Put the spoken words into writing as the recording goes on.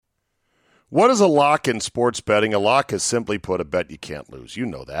What is a lock in sports betting? A lock is simply put a bet you can't lose. You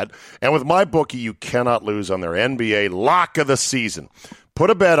know that. And with MyBookie, you cannot lose on their NBA lock of the season. Put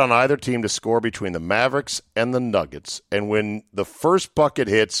a bet on either team to score between the Mavericks and the Nuggets. And when the first bucket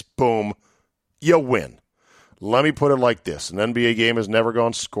hits, boom, you win. Let me put it like this. An NBA game has never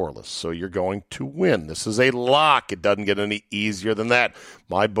gone scoreless, so you're going to win. This is a lock. It doesn't get any easier than that.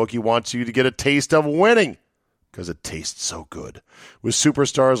 MyBookie wants you to get a taste of winning, because it tastes so good. With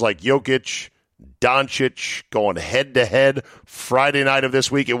superstars like Jokic, Doncic going head-to-head Friday night of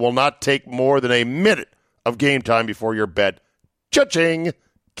this week, it will not take more than a minute of game time before your bet, cha-ching,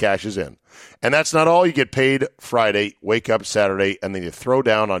 cashes in. And that's not all. You get paid Friday, wake up Saturday, and then you throw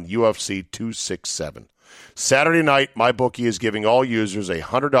down on UFC 267. Saturday night, MyBookie is giving all users a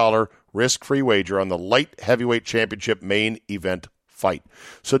 $100 risk-free wager on the light heavyweight championship main event fight.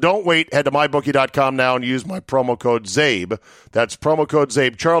 So don't wait. Head to MyBookie.com now and use my promo code ZABE. That's promo code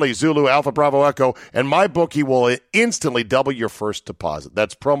ZABE, Charlie, Zulu, Alpha, Bravo, Echo, and MyBookie will instantly double your first deposit.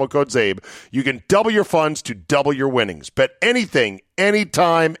 That's promo code ZABE. You can double your funds to double your winnings. Bet anything,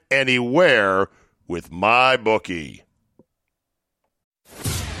 anytime, anywhere with MyBookie.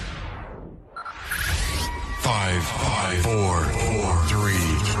 5, 4, 3,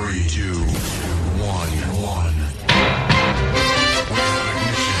 2, 1.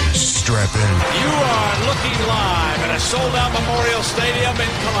 Strap in. You are looking live at a sold-out Memorial Stadium in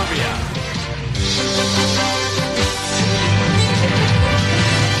Columbia.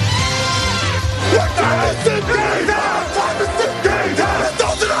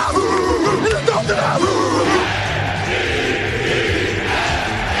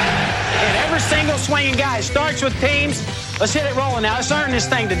 And every single swinging guy starts with teams. Let's hit it rolling now. Let's earn this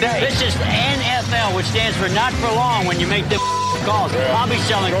thing today. This is NFL, which stands for not for long when you make the calls. I'll be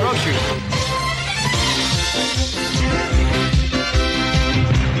selling groceries.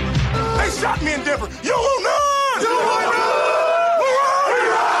 They shot me in Denver. You will not! You will not!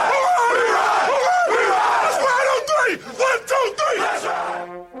 That's 1, 2, 3! 1, 2, 3! That's right!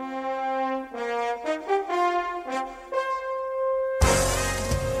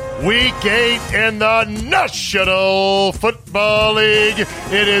 Week 8 in the National Football League.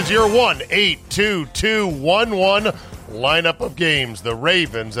 It is your 1-8-2-2-1-1 lineup of games. The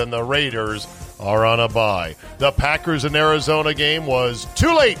Ravens and the Raiders are on a bye. The Packers and Arizona game was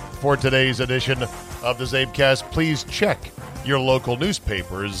too late for today's edition of the Zabecast. Please check your local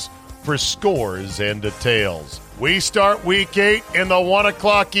newspapers for scores and details. We start Week 8 in the 1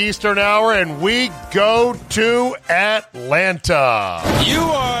 o'clock Eastern hour, and we go to Atlanta. You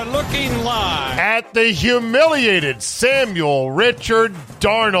are looking live At the humiliated Samuel Richard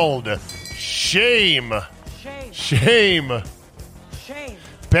Darnold. Shame.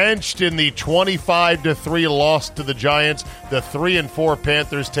 Benched in the 25-3 loss to the Giants. The 3-4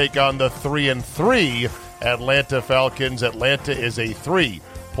 Panthers take on the 3-3 Atlanta Falcons. Atlanta is a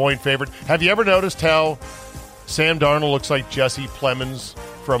 3-point favorite. Have you ever noticed how Sam Darnold looks like Jesse Plemons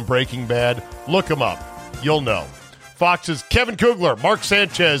from Breaking Bad? Look him up. You'll know. Fox's Kevin Kugler, Mark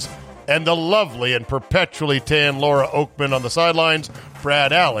Sanchez, and the lovely and perpetually tan Laura Oakman on the sidelines.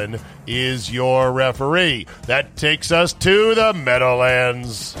 Brad Allen is your referee. That takes us to the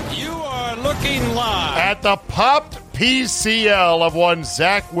Meadowlands. You are looking live At the popped PCL of one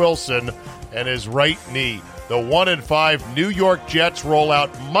Zach Wilson and his right knee. The 1-5 New York Jets roll out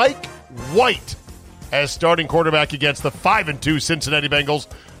Mike White as starting quarterback against the 5-2 Cincinnati Bengals,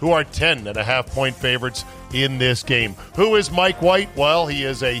 who are 10.5-point favorites in this game. Who is Mike White? Well, he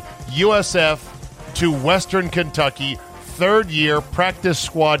is a USF to Western Kentucky third-year practice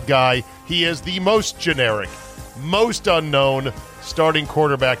squad guy. He is the most generic, most unknown starting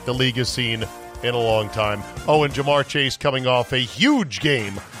quarterback the league has seen in a long time. Oh, and Jamar Chase coming off a huge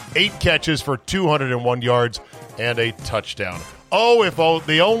game. 8 catches for 201 yards and a touchdown. Oh, if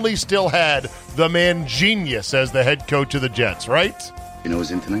they only still had the man genius as the head coach of the Jets, right? You know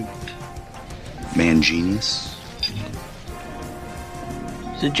his internet? Man genius. He's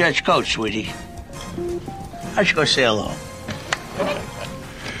the Jets coach, sweetie. I should go say hello.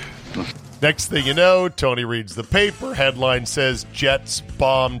 Next thing you know, Tony reads the paper. Headline says Jets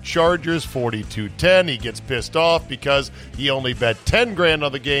bomb Chargers 42-10. He gets pissed off because he only bet $10,000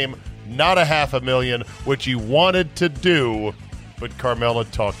 on the game, not $500,000, which he wanted to do, but Carmela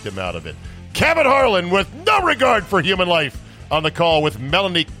talked him out of it. Kevin Harlan with no regard for human life on the call with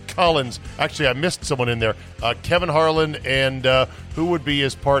Melanie Collins. Actually, I missed someone in there. Kevin Harlan and who would be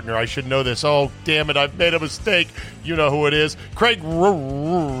his partner? I should know this. Oh, damn it. I've made a mistake. You know who it is. Craig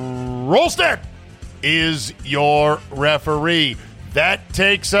Rolstead is your referee. That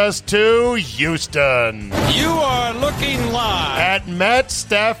takes us to Houston. You are looking live At Matt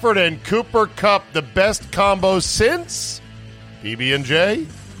Stafford and Cooper Kupp, the best combo since PB&J,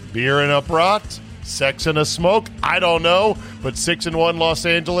 beer and a brat, sex and a smoke. I don't know, but 6-1 Los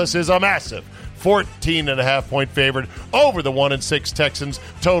Angeles is a massive 14.5-point favorite over the 1-6 Texans.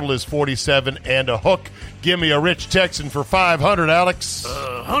 Total is 47 and a hook. Give me a rich Texan for 500, Alex.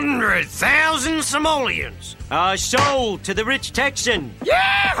 100,000 simoleons. Sold to the rich Texan.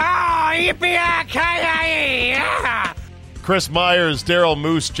 Yeah! Yippee-ki-yay! Yeah! Chris Myers, Daryl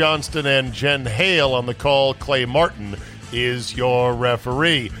Moose Johnston, and Jen Hale on the call. Clay Martin is your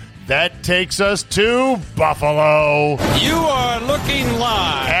referee. That takes us to Buffalo. You are looking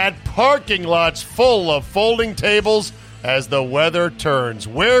live At parking lots full of folding tables as the weather turns.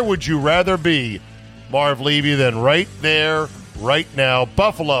 Where would you rather be, Marv Levy, than right there, right now?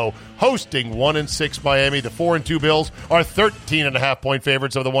 Buffalo hosting 1-6 Miami. The 4-2 Bills are 13.5-point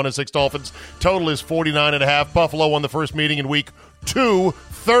favorites of the 1-6 Dolphins. Total is 49.5. Buffalo won the first meeting in week 2,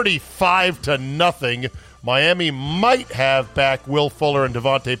 35-0. Miami might have back Will Fuller and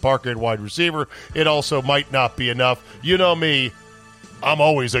Devontae Parker at wide receiver. It also might not be enough. You know me, I'm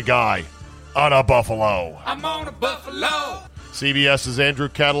always a guy on a Buffalo. I'm on a Buffalo. CBS's Andrew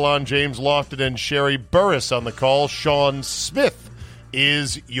Catalan, James Lofton, and Sherry Burris on the call. Sean Smith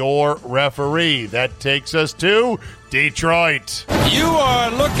is your referee. That takes us to Detroit. You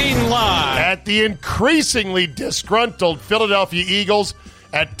are looking live At the increasingly disgruntled Philadelphia Eagles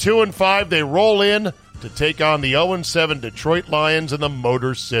at 2-5, they roll in to take on the 0-7 Detroit Lions in the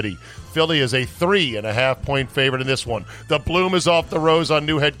Motor City. Philly is a 3.5-point favorite in this one. The bloom is off the rose on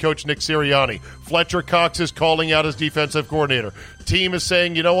new head coach Nick Sirianni. Fletcher Cox is calling out his defensive coordinator. Team is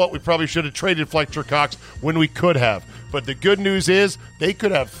saying, you know what, we probably should have traded Fletcher Cox when we could have. But the good news is they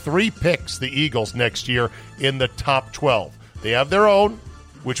could have 3 picks, the Eagles, next year in the top 12. They have their own,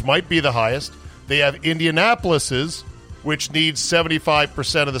 which might be the highest. They have Indianapolis's, which needs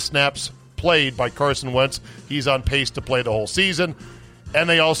 75% of the snaps played by Carson Wentz. He's on pace to play the whole season. And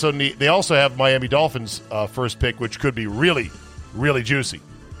they also have Miami Dolphins first pick, which could be really, really juicy.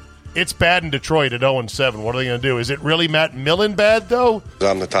 It's bad in Detroit at 0-7. What are they going to do? Is it really Matt Millen bad, though?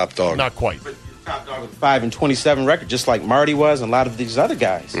 I'm the top dog. Not quite. Top dog with 5-27 record, just like Marty was and a lot of these other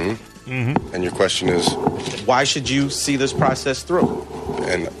guys. Mm-hmm. And your question is? Why should you see this process through?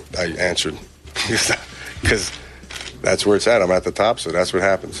 And I answered, because that's where it's at. I'm at the top, so that's what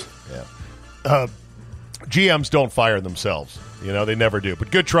happens. Yeah. GMs don't fire themselves. You know, they never do. But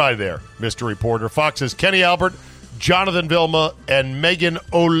good try there, Mr. Reporter. Fox's Kenny Albert, Jonathan Vilma, and Megan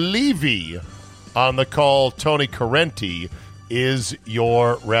O'Leary on the call. Tony Correnti is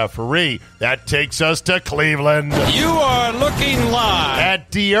your referee. That takes us to Cleveland. You are looking live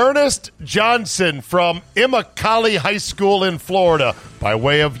At Dearnest Johnson from Immokalee High School in Florida by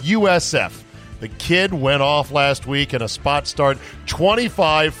way of USF. The kid went off last week in a spot start,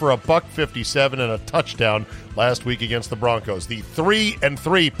 25 for $157 and a touchdown last week against the Broncos. The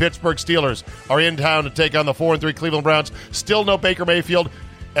 3-3 Pittsburgh Steelers are in town to take on the 4-3 Cleveland Browns. Still no Baker Mayfield,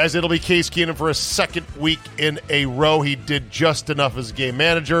 as it'll be Case Keenum for a second week in a row. He did just enough as game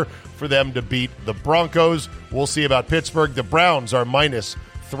manager for them to beat the Broncos. We'll see about Pittsburgh. The Browns are minus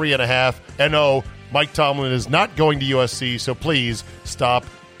 3.5. And no, Mike Tomlin is not going to USC, so please stop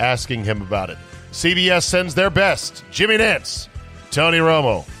asking him about it. CBS sends their best, Jimmy Nantz, Tony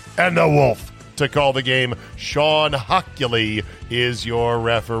Romo, and the Wolf to call the game. Sean Hockley is your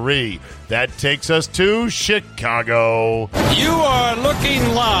referee. That takes us to Chicago. You are looking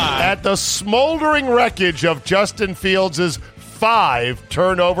live At the smoldering wreckage of Justin Fields'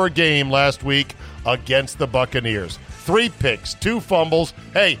 5-turnover game last week against the Buccaneers. 3 picks, 2 fumbles.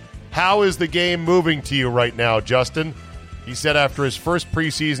 Hey, how is the game moving to you right now, Justin? He said after his first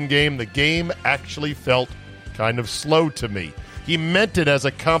preseason game, the game actually felt kind of slow to me. He meant it as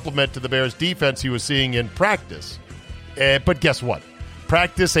a compliment to the Bears' defense he was seeing in practice. But guess what?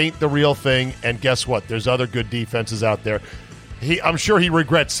 Practice ain't the real thing, and guess what? There's other good defenses out there. I'm sure he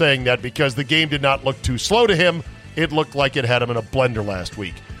regrets saying that because the game did not look too slow to him. It looked like it had him in a blender last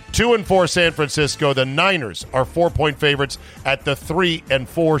week. 2-4 San Francisco. The Niners are 4-point favorites at the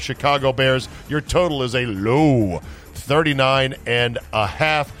 3-4 Chicago Bears. Your total is a low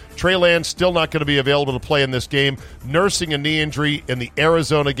 39.5. Trey Lance still not going to be available to play in this game, nursing a knee injury in the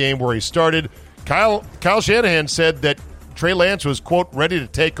Arizona game where he started. Kyle Shanahan said that Trey Lance was, quote, ready to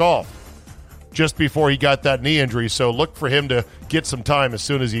take off just before he got that knee injury, so look for him to get some time as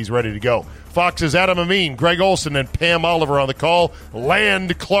soon as he's ready to go. Fox's Adam Amin, Greg Olson, and Pam Oliver on the call.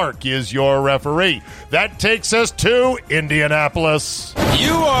 Land Clark is your referee. That takes us to Indianapolis.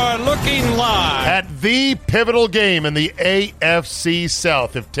 You are looking live At the pivotal game in the AFC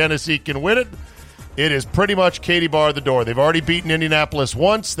South. If Tennessee can win it, it is pretty much Katie bar the door. They've already beaten Indianapolis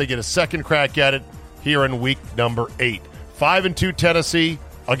once. They get a second crack at it here in week number 8. 5-2 Tennessee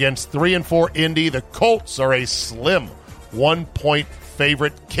against 3-4 Indy. The Colts are a slim 1-point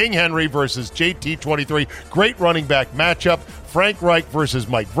favorite. King Henry versus JT23. Great running back matchup. Frank Reich versus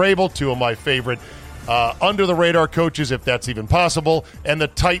Mike Vrabel, two of my favorite under-the-radar coaches, if that's even possible. And the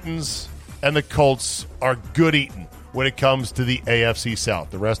Titans and the Colts are good eating when it comes to the AFC South.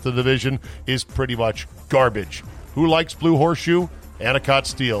 The rest of the division is pretty much garbage. Who likes Blue Horseshoe? Anacott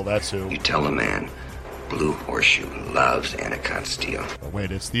Steel, that's who. You tell a man Blue Horseshoe loves Anacott Steel. Oh,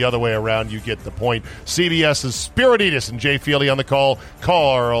 wait, it's the other way around. You get the point. CBS's Spiriditas and Jay Feely on the call.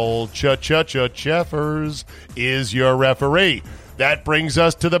 Carl Cheffers is your referee. That brings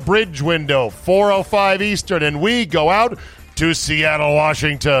us to the bridge window, 4:05 Eastern, and we go out to Seattle,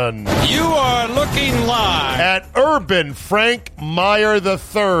 Washington. You are looking live at Urban Frank Meyer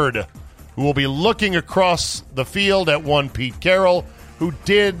III, who will be looking across the field at one Pete Carroll, who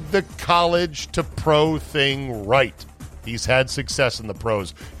did the college to pro thing right. He's had success in the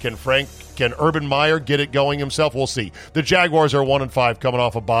pros. Can Urban Meyer get it going himself? We'll see. The Jaguars are 1-5 coming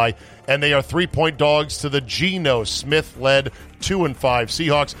off a bye, and they are 3-point dogs to the Geno Smith-led 2-5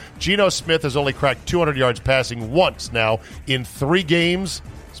 Seahawks. Geno Smith has only cracked 200 yards passing once now in 3 games.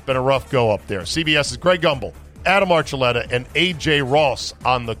 It's been a rough go up there. CBS's Greg Gumbel, Adam Archuleta, and A.J. Ross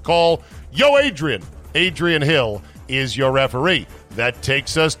on the call. Yo, Adrian! Adrian Hill is your referee. That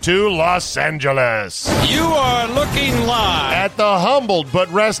takes us to Los Angeles. You are looking live at the humbled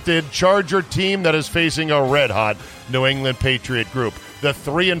but rested Charger team that is facing a red-hot New England Patriot group. The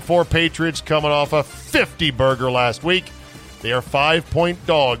 3-4 Patriots coming off a 50-burger last week. They are 5-point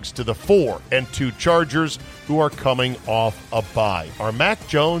dogs to the 4-2 Chargers, who are coming off a bye. Are Mac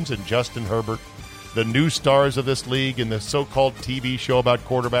Jones and Justin Herbert the new stars of this league in the so-called TV show about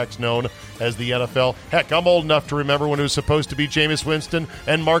quarterbacks known as the NFL? Heck, I'm old enough to remember when it was supposed to be Jameis Winston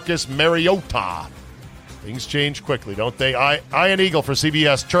and Marcus Mariota. Things change quickly, don't they? Ian Eagle for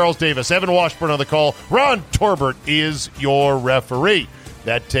CBS, Charles Davis, Evan Washburn on the call. Ron Torbert is your referee.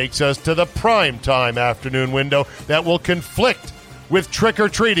 That takes us to the primetime afternoon window that will conflict with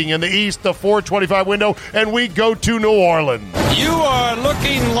trick-or-treating in the East, the 4:25 window, and we go to New Orleans. You are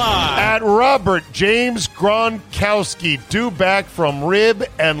looking live at Robert James Gronkowski, due back from rib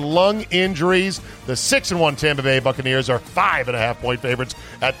and lung injuries. The 6-1 Tampa Bay Buccaneers are 5.5-point favorites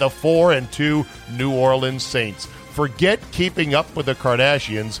at the 4-2 New Orleans Saints. Forget keeping up with the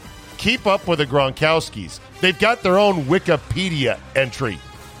Kardashians. Keep up with the Gronkowskis. They've got their own Wikipedia entry.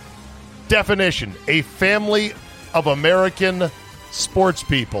 Definition: a family of American sports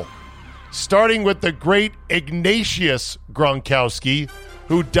people, starting with the great Ignatius Gronkowski,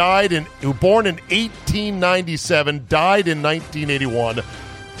 who born in 1897, died in 1981,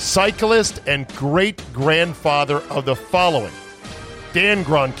 cyclist and great-grandfather of the following: Dan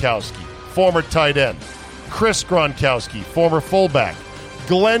Gronkowski, former tight end; Chris Gronkowski, former fullback;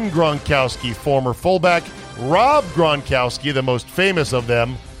 Glenn Gronkowski, former fullback; Rob Gronkowski, the most famous of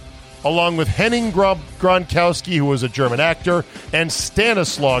them, along with Henning Gronkowski, who was a German actor, and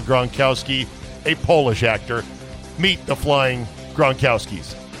Stanislaw Gronkowski, a Polish actor. Meet the Flying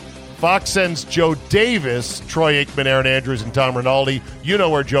Gronkowskis. Fox sends Joe Davis, Troy Aikman, Aaron Andrews, and Tom Rinaldi. You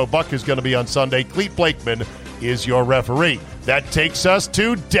know where Joe Buck is going to be on Sunday. Clete Blakeman is your referee. That takes us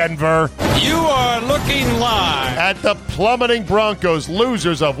to Denver. You are looking live at the plummeting Broncos,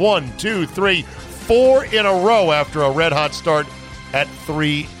 losers of 1, 2, 3, 4 in a row after a red-hot start at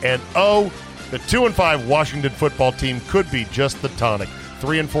 3-0. The 2-5 Washington football team could be just the tonic.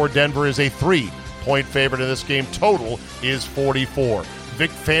 3-4 Denver is a 3-point favorite in this game. Total is 44. Vic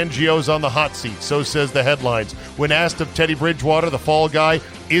Fangio's on the hot seat, so says the headlines. When asked of Teddy Bridgewater, the fall guy,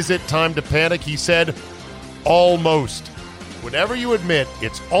 is it time to panic, he said, almost. Whenever you admit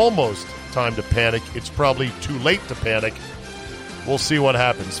it's almost time to panic, it's probably too late to panic. We'll see what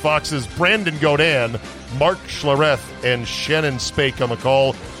happens. Fox's Brandon Godin, Mark Schlereth, and Shannon Spake on the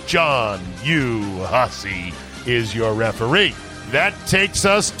call. John U. Hussey is your referee. That takes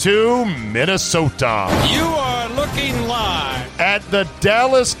us to Minnesota. You are looking live at the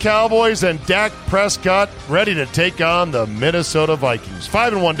Dallas Cowboys and Dak Prescott ready to take on the Minnesota Vikings.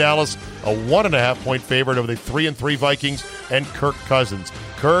 5-1 Dallas, a 1.5-point favorite over the 3-3 Vikings and Kirk Cousins.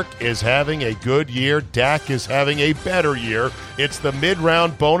 Kirk is having a good year. Dak is having a better year. It's the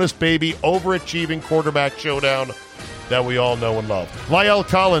mid-round bonus baby overachieving quarterback showdown. that we all know and love. La'el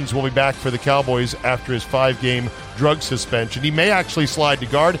Collins will be back for the Cowboys after his 5-game drug suspension. He may actually slide to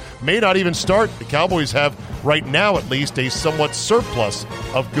guard, may not even start. The Cowboys have, right now at least, a somewhat surplus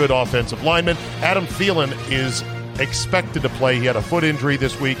of good offensive linemen. Adam Thielen is expected to play. He had a foot injury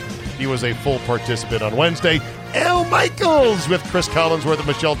this week. He was a full participant on Wednesday. Al Michaels with Chris Collinsworth and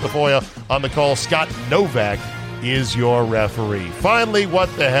Michelle Tafoya on the call. Scott Novak is your referee. Finally,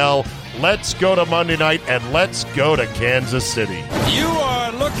 what the hell? Let's go to Monday night, and let's go to Kansas City. You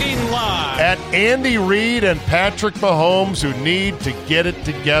are looking live at Andy Reid and Patrick Mahomes, who need to get it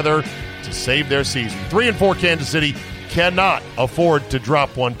together to save their season. 3-4 Kansas City cannot afford to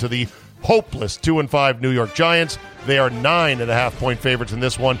drop one to the hopeless 2-5 New York Giants. They are 9.5-point favorites in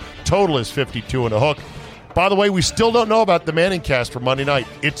this one. Total is 52 and a hook. By the way, we still don't know about the Manning cast for Monday night.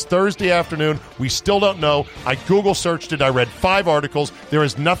 It's Thursday afternoon. We still don't know. I Google searched it. I read 5 articles. There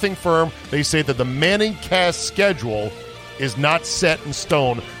is nothing firm. They say that the Manning cast schedule is not set in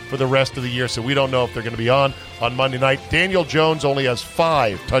stone for the rest of the year, so we don't know if they're going to be on Monday night. Daniel Jones only has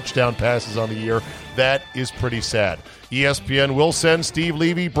 5 touchdown passes on the year. That is pretty sad. ESPN will send Steve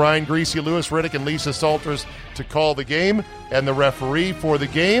Levy, Brian Greasy, Lewis Riddick, and Lisa Salters to call the game, and the referee for the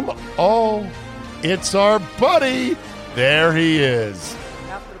game, it's our buddy. There he is.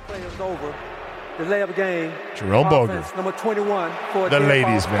 After the play is over, the layup game. Jerome Boger, number 21, for the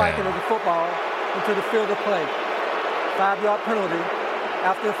ladies' man. Spiking of the football into the field of play. 5-yard penalty.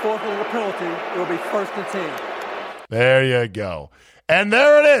 After the fourth of the penalty, it will be 1st and 10. There you go. And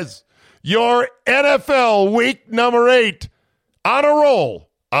there it is. Your NFL week number 8 on a roll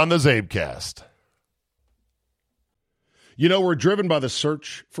on the Zabecast. You know, we're driven by the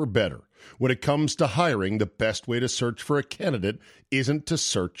search for better. When it comes to hiring, the best way to search for a candidate isn't to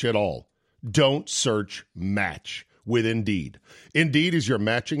search at all. Don't search, match with Indeed. Indeed is your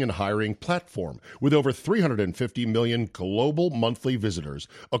matching and hiring platform with over 350 million global monthly visitors,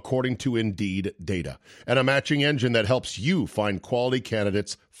 according to Indeed data, and a matching engine that helps you find quality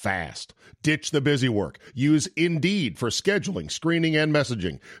candidates fast. Ditch the busy work. Use Indeed for scheduling, screening, and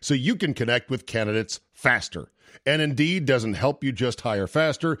messaging so you can connect with candidates faster. And Indeed doesn't help you just hire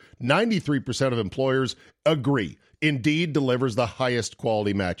faster. 93% of employers agree. Indeed delivers the highest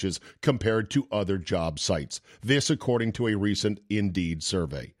quality matches compared to other job sites. This according to a recent Indeed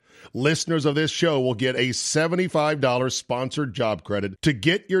survey. Listeners of this show will get a $75 sponsored job credit to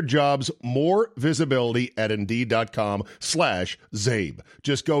get your jobs more visibility at Indeed.com/Zabe.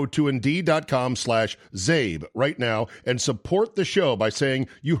 Just go to Indeed.com/Zabe right now and support the show by saying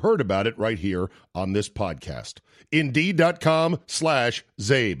you heard about it right here on this podcast.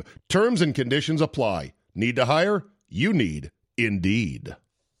 Indeed.com/Zabe. Terms and conditions apply. Need to hire? You need Indeed.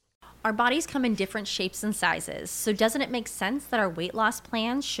 Our bodies come in different shapes and sizes, so doesn't it make sense that our weight loss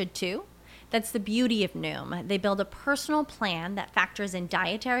plans should too? That's the beauty of Noom. They build a personal plan that factors in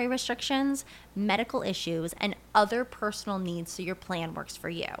dietary restrictions, medical issues, and other personal needs so your plan works for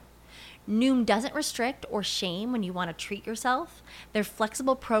you. Noom doesn't restrict or shame when you want to treat yourself. Their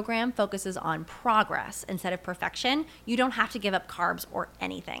flexible program focuses on progress instead of perfection. You don't have to give up carbs or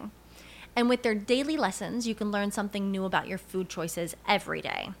anything. And with their daily lessons, you can learn something new about your food choices every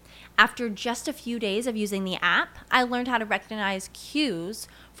day. After just a few days of using the app, I learned how to recognize cues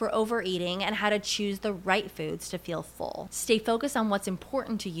for overeating and how to choose the right foods to feel full. Stay focused on what's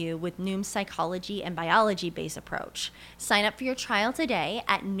important to you with Noom's psychology and biology-based approach. Sign up for your trial today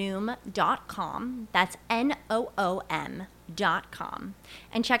at Noom.com. That's Noom.com.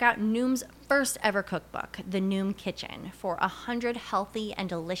 And check out Noom's first ever cookbook, The Noom Kitchen, for 100 healthy and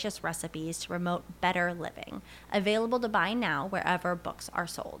delicious recipes to promote better living. Available to buy now wherever books are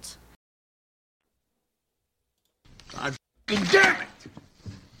sold. God damn it!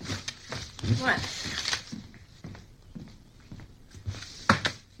 What?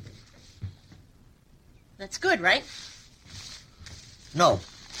 That's good, right? No.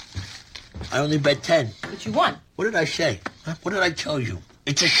 I only bet 10. But you won. What did I say? Huh? What did I tell you?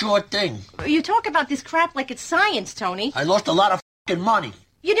 It's a sure thing. You talk about this crap like it's science, Tony. I lost a lot of fucking money.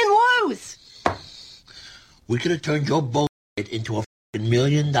 You didn't lose. We could have turned your bullshit into a fucking $1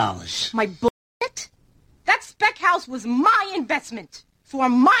 million. My bullshit? That spec house was my investment. For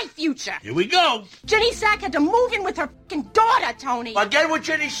my future. Here we go. Jenny Sack had to move in with her fucking daughter, Tony. Again with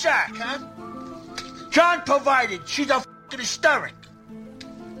Jenny Sack, huh? John provided. She's a fucking hysteric.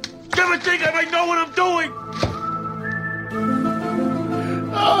 You ever think I might know what I'm doing?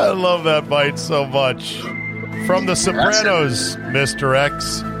 Oh, I love that bite so much. From The Sopranos, Mr.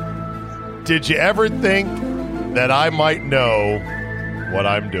 X. Did you ever think that I might know what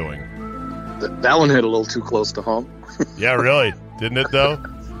I'm doing? That one hit a little too close to home. Yeah, really. Didn't it, though?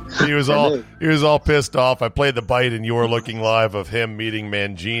 He was all pissed off. I played the bite, and you were looking live of him meeting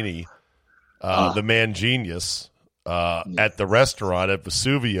Mangini, the man genius, at the restaurant at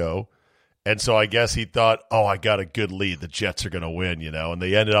Vesuvio. And so I guess he thought, I got a good lead. The Jets are going to win, and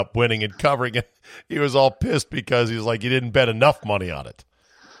they ended up winning and covering it. He was all pissed because he was like, you didn't bet enough money on it.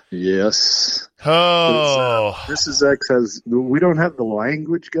 Yes. Oh. This is because we don't have the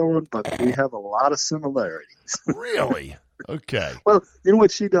language going, but we have a lot of similarities. Really? Okay. Well, you know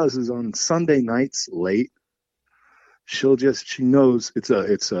what she does is on Sunday nights late, she knows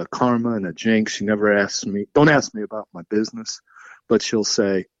it's a karma and a jinx. She never asks me, don't ask me about my business, but she'll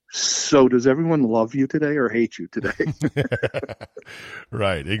say, so does everyone love you today or hate you today?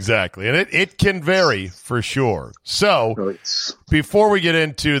 Right, exactly. And it can vary for sure. So before we get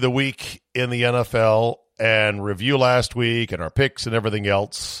into the week in the NFL and review last week and our picks and everything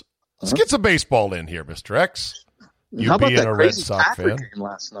else, let's get some baseball in here, Mr. X. You How about being that a Red crazy Sox Packer fan. game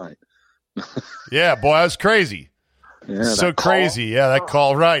last night? Yeah, boy, that was crazy. Yeah, so crazy. Yeah, that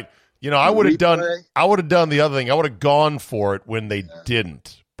call, right. I would have done the other thing. I would have gone for it when they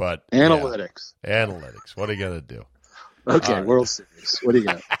didn't. But analytics. What are you going to do? Okay, World Series. What do you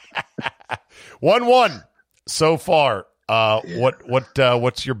got? 1-1 so far.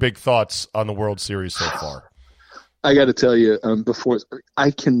 What's your big thoughts on the World Series so far? I got to tell you, before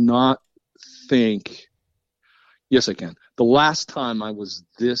I cannot think. Yes, I can. The last time I was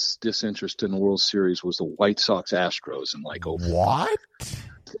this disinterested in the World Series was the White Sox Astros in What?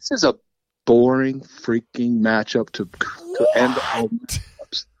 This is a boring freaking matchup to end all.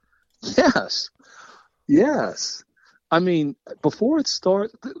 Yes. I mean, before it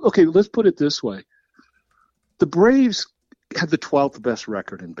starts, okay, let's put it this way. The Braves had the 12th best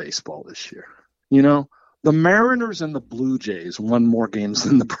record in baseball this year. The Mariners and the Blue Jays won more games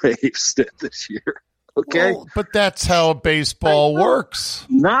than the Braves did this year. Okay? Well, but that's how baseball works.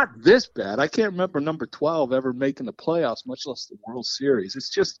 Not this bad. I can't remember number 12 ever making the playoffs, much less the World Series.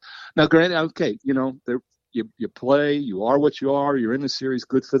 It's just, now granted, okay, you play, you are what you are, you're in the series,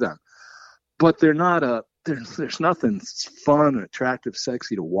 good for them. But they're not there's nothing fun, attractive,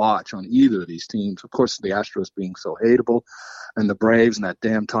 sexy to watch on either of these teams. Of course, the Astros being so hateable and the Braves and that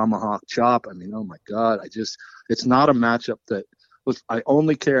damn tomahawk chop. I mean, oh my God, it's not a matchup that I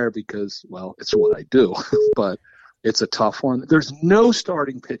only care because, well, it's what I do, but it's a tough one. There's no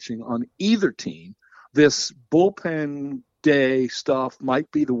starting pitching on either team. This bullpen day stuff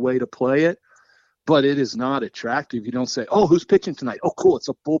might be the way to play it. But it is not attractive. You don't say, who's pitching tonight? Oh, cool, it's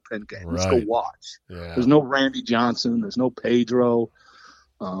a bullpen game. Let's go watch. Yeah. There's no Randy Johnson. There's no Pedro.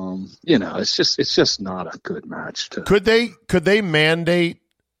 It's just not a good match. Could they mandate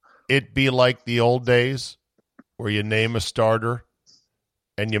it be like the old days where you name a starter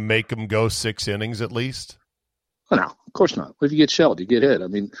and you make them go 6 innings at least? No, of course not. If you get shelled, you get hit. I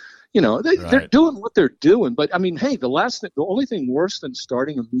mean, they're doing what they're doing. But, I mean, hey, the only thing worse than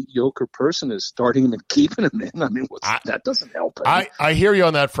starting a mediocre person is starting him and keeping him in. I mean, that doesn't help. I hear you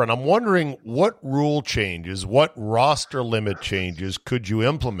on that front. I'm wondering what rule changes, what roster limit changes could you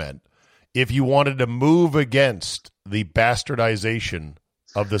implement if you wanted to move against the bastardization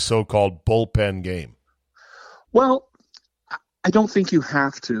of the so-called bullpen game? Well, I don't think you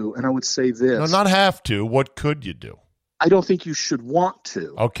have to, and I would say this. No, not have to. What could you do? I don't think you should want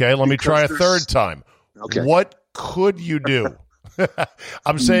to. Okay, let me try a third time. Okay. What could you do?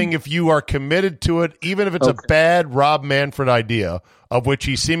 I'm saying if you are committed to it, even if it's a bad Rob Manfred idea, of which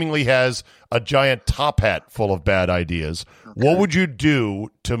he seemingly has a giant top hat full of bad ideas, what would you do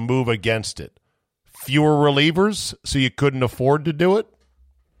to move against it? Fewer relievers so you couldn't afford to do it?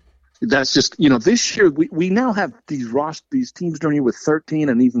 That's just, this year we now have these teams during here with 13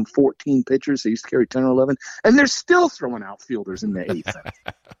 and even 14 pitchers. They used to carry 10 or 11, and they're still throwing outfielders in the 8th inning.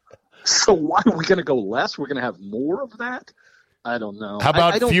 So why are we going to go less? We're going to have more of that? I don't know. How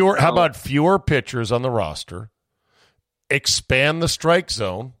about fewer pitchers on the roster? Expand the strike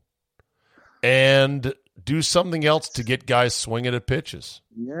zone and do something else to get guys swinging at pitches.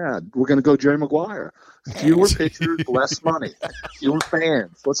 Yeah, we're going to go Jerry Maguire. Fewer pitchers, less money. Fewer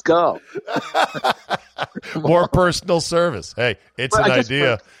fans. Let's go. More personal service. Hey, it's an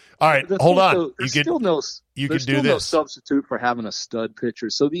idea. All right, hold on. There's still no substitute for having a stud pitcher.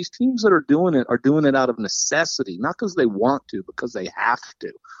 So these teams that are doing it out of necessity, not because they want to, because they have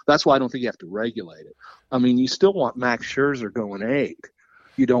to. That's why I don't think you have to regulate it. I mean, you still want Max Scherzer going 8.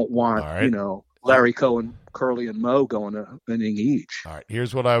 You don't want, Larry Cohen, Curly, and Mo going an inning each. All right,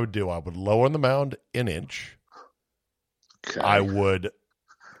 here's what I would do. I would lower the mound an inch. Okay. I would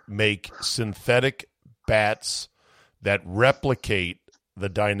make synthetic bats that replicate the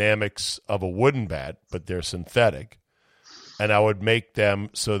dynamics of a wooden bat, but they're synthetic. and I would make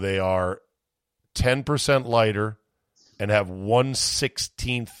them so they are 10% lighter and have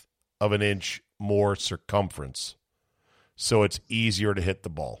 1/16 of an inch more circumference, so it's easier to hit the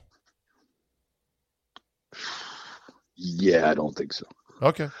ball. Yeah, I don't think so.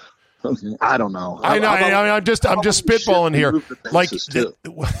 Okay. I don't know. I'm just spitballing here. Like,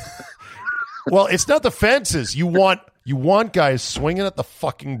 well, it's not the fences. You want guys swinging at the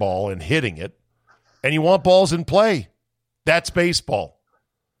fucking ball and hitting it, and you want balls in play. That's baseball.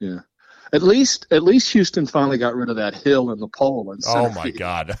 Yeah. At least Houston finally got rid of that hill and the pole. Oh my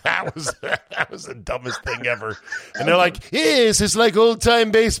God, that was the dumbest thing ever. And they're like, "Yes, it's like old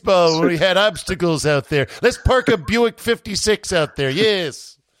time baseball where we had obstacles out there. Let's park a Buick 56 out there."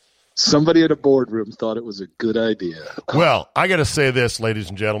 Yes. Somebody at a boardroom thought it was a good idea. Well, I got to say this, ladies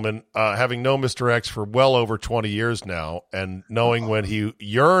and gentlemen, having known Mr. X for well over 20 years now, and knowing when he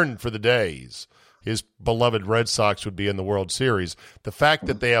yearned for the days his beloved Red Sox would be in the World Series, the fact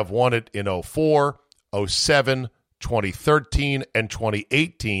that they have won it in 2004, 2007, 2013, and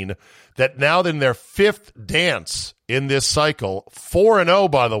 2018, that now in their fifth dance in this cycle, 4-0,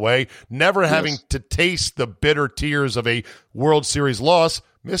 by the way, never having to taste the bitter tears of a World Series loss,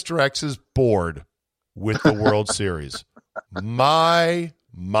 Mr. X is bored with the World Series. My.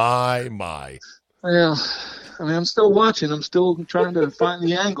 Well, I mean, I'm still watching. I'm still trying to find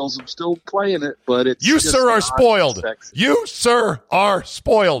the angles. I'm still playing it, but it's you, sir, are spoiled. You, sir, are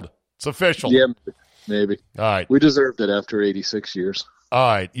spoiled. It's official. Yeah, maybe. All right. We deserved it after 86 years. All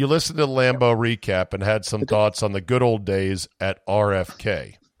right. You listened to the Lambeau recap and had some thoughts on the good old days at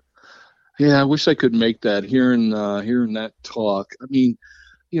RFK. Yeah, I wish I could make that. Hearing that talk. I mean,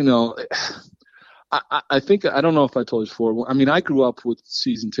 you know, I think, I don't know if I told you before. I mean, I grew up with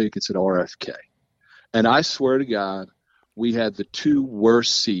season tickets at RFK. And I swear to God, we had the two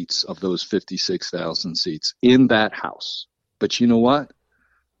worst seats of those 56,000 seats in that house. But you know what?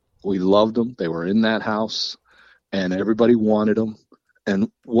 We loved them. They were in that house, and everybody wanted them. And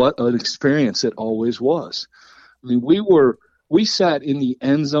what an experience it always was. I mean, we sat in the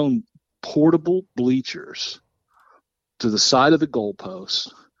end zone portable bleachers to the side of the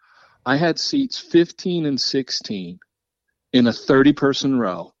goalpost. I had seats 15 and 16 in a 30-person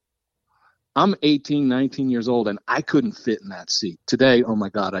row. I'm 18, 19 years old, and I couldn't fit in that seat. Today, oh, my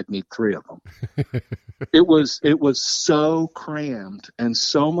God, I'd need 3 of them. It was so crammed and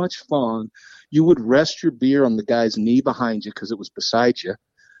so much fun. You would rest your beer on the guy's knee behind you because it was beside you,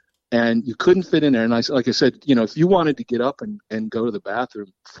 and you couldn't fit in there. And like I said, you know, if you wanted to get up and go to the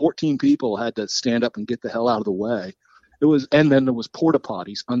bathroom, 14 people had to stand up and get the hell out of the way. And then there was porta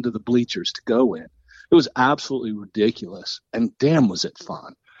potties under the bleachers to go in. It was absolutely ridiculous, and damn, was it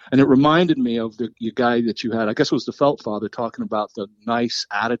fun. And it reminded me of the guy that you had, I guess it was the Felt Father, talking about the nice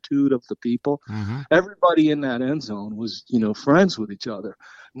attitude of the people. Mm-hmm. Everybody in that end zone was, you know, friends with each other.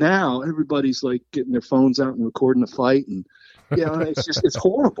 Now everybody's like getting their phones out and recording the fight, and you know, it's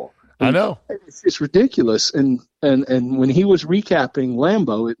horrible. I know. It's ridiculous. And when he was recapping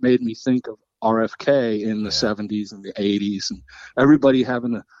Lambeau, it made me think of RFK in the 70s and the 80s, and everybody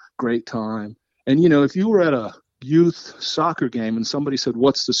having a great time. And you know, if you were at a youth soccer game and somebody said,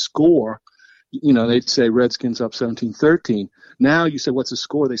 "What's the score?" You know, they'd say Redskins up 17-13. Now you say, "What's the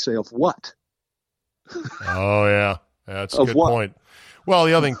score?" They say, "Of what?" Oh yeah, that's a good point. Well,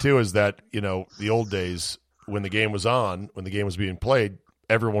 the other thing too is that, you know, the old days when the game was on, when the game was being played,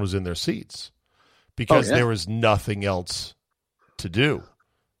 everyone was in their seats because there was nothing else to do.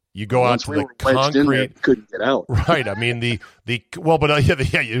 You go out to the concrete, couldn't get out. Right. I mean,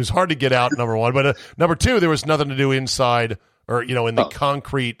 it was hard to get out, number one. But number two, there was nothing to do inside or, you know, in the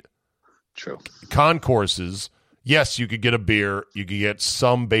concrete concourses. Yes, you could get a beer. You could get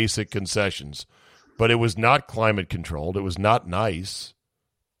some basic concessions. But it was not climate controlled. It was not nice.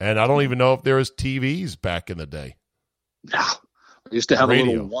 And I don't even know if there was TVs back in the day. No. I used to have a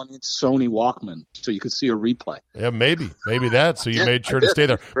little 1-inch Sony Walkman so you could see a replay. Yeah, maybe that. So you made sure to stay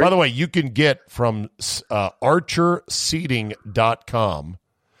there. By the way, you can get from archerseating.com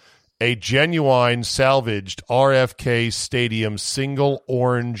a genuine salvaged RFK Stadium single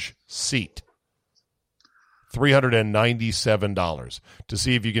orange seat. $397 to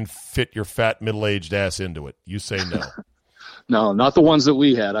see if you can fit your fat middle-aged ass into it. You say no. No, not the ones that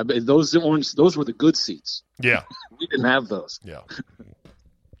we had. I mean, those were the good seats. Yeah. We didn't have those. Yeah.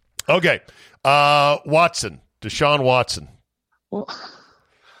 Okay. Deshaun Watson. Well,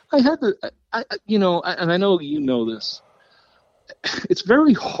 I had to, and I know you know this. It's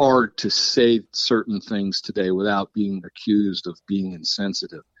very hard to say certain things today without being accused of being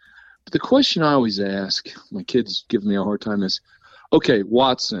insensitive. But the question I always ask, my kids give me a hard time, is, okay,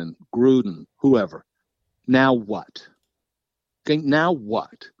 Watson, Gruden, whoever, now what? Okay, now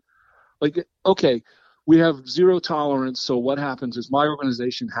what? Like, okay, we have zero tolerance, so what happens is my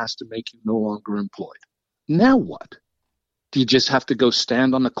organization has to make you no longer employed. Now what? Do you just have to go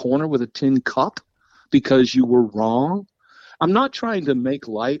stand on the corner with a tin cup because you were wrong? I'm not trying to make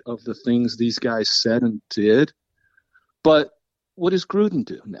light of the things these guys said and did, but what does Gruden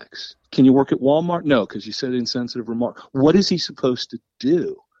do next? Can you work at Walmart? No, because you said an insensitive remark. What is he supposed to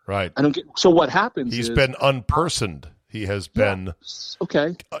do? Right. I don't get. So what happens? He's been unpersoned. He has been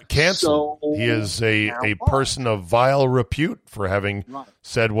canceled. So, he is a person of vile repute for having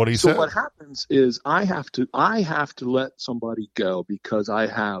said what he said. So what happens is I have to let somebody go because I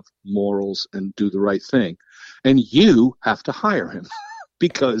have morals and do the right thing, and you have to hire him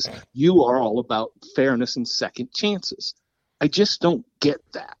because you are all about fairness and second chances. I just don't get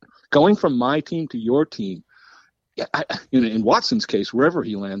that. Going from my team to your team, in Watson's case, wherever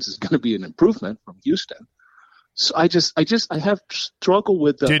he lands is going to be an improvement from Houston. So I have struggle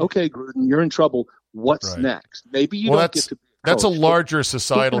with okay, Gruden, you're in trouble. What's next? Maybe you don't get to be a That's coach, a larger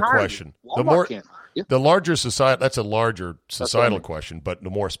societal question. The larger society, that's a larger societal question, but the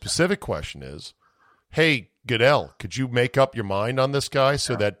more specific question is, hey, Goodell, could you make up your mind on this guy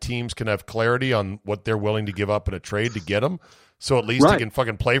so that teams can have clarity on what they're willing to give up in a trade to get him? So at least he can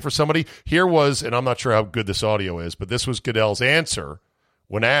fucking play for somebody. Here was, and I'm not sure how good this audio is, but this was Goodell's answer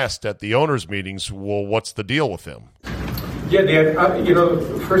when asked at the owners' meetings, well, what's the deal with him? Yeah, Dan,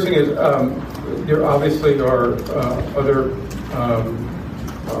 the first thing is there obviously are other,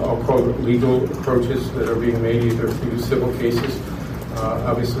 I'll call it legal approaches that are being made either through civil cases.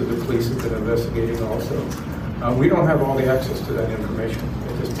 Obviously, the police have been investigating also. We don't have all the access to that information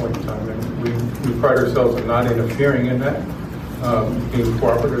at this point in time, and we pride ourselves on not interfering in that, being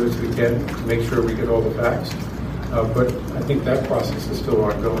cooperative as we can to make sure we get all the facts. But I think that process is still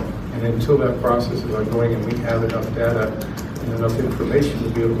ongoing. And until that process is ongoing and we have enough data and enough information to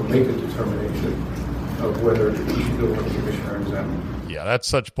be able to make a determination of whether we should go with the commissioner exam. Yeah, that's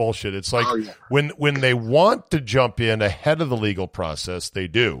such bullshit. It's like when they want to jump in ahead of the legal process, they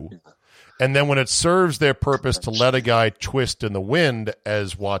do. And then when it serves their purpose to let a guy twist in the wind,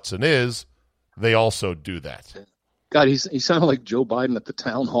 as Watson is, they also do that. God, he sounded like Joe Biden at the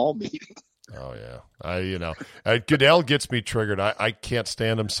town hall meeting. Oh, yeah. Goodell gets me triggered. I can't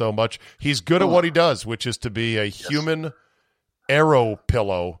stand him so much. He's good at what he does, which is to be a human arrow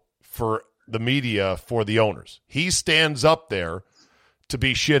pillow for the media, for the owners. He stands up there to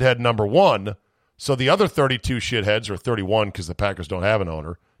be shithead number one, so the other 32 shitheads, or 31 because the Packers don't have an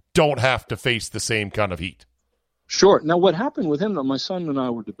owner, don't have to face the same kind of heat. Sure. Now, what happened with him, my son and I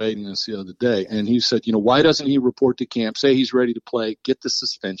were debating this the other day, and he said, why doesn't he report to camp, say he's ready to play, get the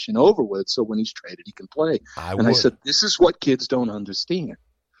suspension over with, so when he's traded, he can play? I said, this is what kids don't understand.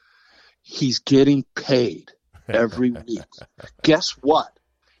 He's getting paid every week. Guess what?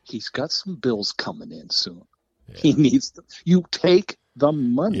 He's got some bills coming in soon. Yeah. He needs them. You take the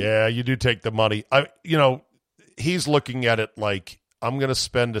money. Yeah, you do take the money. He's looking at it like, I'm going to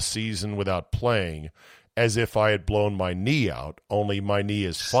spend a season without playing, as if I had blown my knee out, only my knee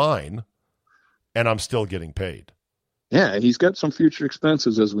is fine, and I'm still getting paid. Yeah, and he's got some future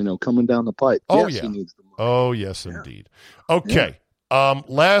expenses, as we know, coming down the pipe. Oh, yes, yeah. He needs the money. Oh, yes, indeed. Okay,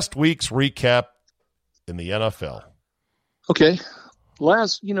 last week's recap in the NFL. Okay,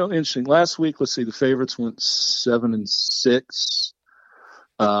 interesting. Last week, let's see, the favorites went 7-6.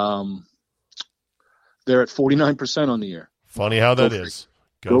 They're at 49% on the year. Funny how that is.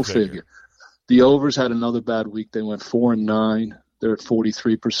 Go figure. The overs had another bad week. They went 4-9. They're at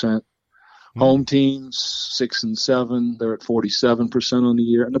 43%. Home teams 6-7. They're at 47% on the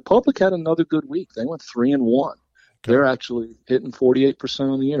year. And the public had another good week. They went 3-1. Okay. They're actually hitting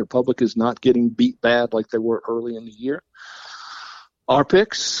 48% on the year. Public is not getting beat bad like they were early in the year. Our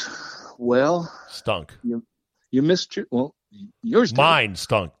picks, stunk. You missed yours. Mine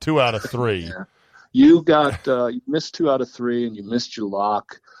stunk. 2 out of 3. Yeah. You got you missed 2 out of 3, and you missed your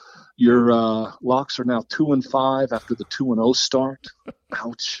lock. Your locks are now 2-5 after the 2-0 start.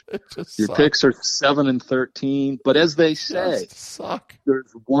 Ouch. Your picks are 7-13. But as they say,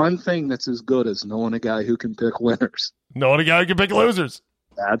 there's one thing that's as good as knowing a guy who can pick winners. Knowing a guy who can pick losers.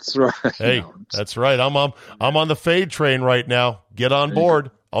 That's right. Hey, that's right. I'm on the fade train right now. Get on board.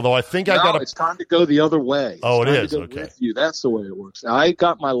 Although I think it's time to go the other way. It is. Okay. That's the way it works. I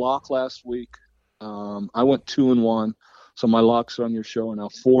got my lock last week. I went 2-1. So my locks on your show are now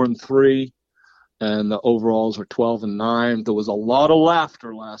 4-3, and the overalls are 12-9. There was a lot of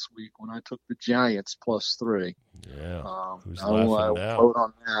laughter last week when I took the Giants +3. Yeah. Who's I laughing now? vote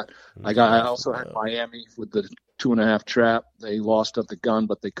on that. I also had Miami with the 2.5 trap. They lost at the gun,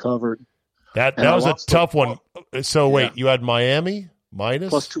 but they covered. That was a tough one. So wait, you had Miami minus?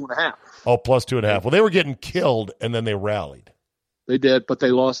 Plus 2.5. Oh, plus 2.5. Well, they were getting killed, and then they rallied. They did, but they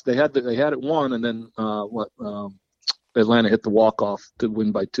lost. They had it won, and then Atlanta hit the walk-off to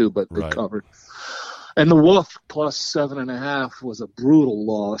win by 2, but they covered. And the Wolf plus 7.5 was a brutal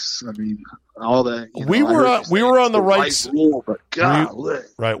loss. I mean, all that. We were on the right side.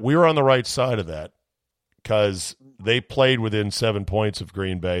 Right, we were on the right side of that because they played within 7 points of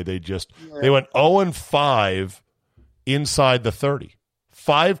Green Bay. They went 0-5 inside the 30.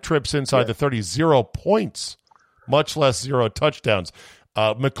 5 trips inside the 30, 0 points, much less 0 touchdowns.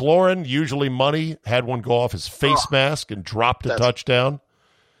 McLaurin, usually money, had one go off his face mask and dropped a touchdown.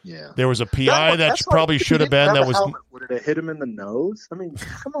 Yeah, there was a PI that probably should have been. That was. Would it have hit him in the nose? I mean,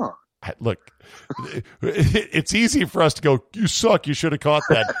 come on. Look, it's easy for us to go, you suck, you should have caught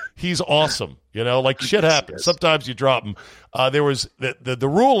that. He's awesome. Like shit happens. Sometimes you drop him. There was the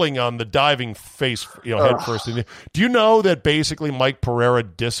ruling on the diving face, head first. Do you know that basically Mike Pereira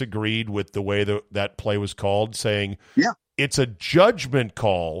disagreed with the way that play was called, saying it's a judgment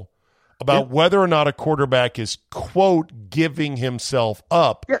call about whether or not a quarterback is, quote, giving himself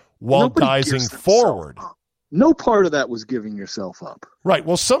up while diving forward. No part of that was giving yourself up. Right.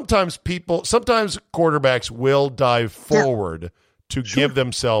 Well, sometimes quarterbacks will dive forward to give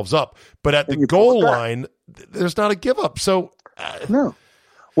themselves up. But at the goal line, there's not a give up. So no.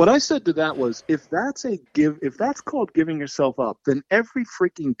 What I said to that was, if that's called giving yourself up, then every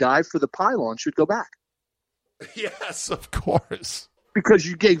freaking dive for the pylon should go back. Yes, of course. Because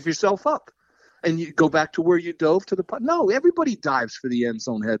you gave yourself up. And you go back to where you dove to the – no, everybody dives for the end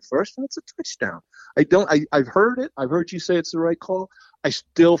zone head first, and it's a touchdown. I've heard it. I've heard you say it's the right call. I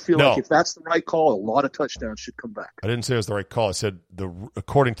still feel like if that's the right call, a lot of touchdowns should come back. I didn't say it was the right call. I said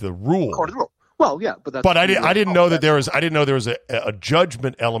according to the rule. Well, yeah, but that's – But I didn't know that there was a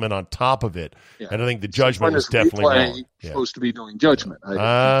judgment element on top of it, and I think the judgment was definitely wrong. Supposed to be doing judgment.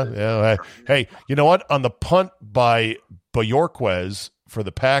 Hey, you know what? On the punt by Bojorquez – for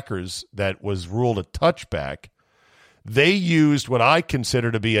the Packers that was ruled a touchback, they used what I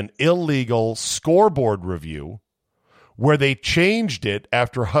consider to be an illegal scoreboard review where they changed it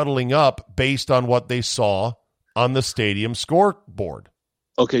after huddling up based on what they saw on the stadium scoreboard.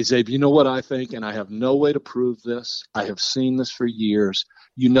 Okay, Zabe, you know what I think, and I have no way to prove this. I have seen this for years.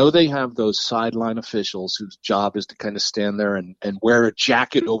 They have those sideline officials whose job is to kind of stand there and wear a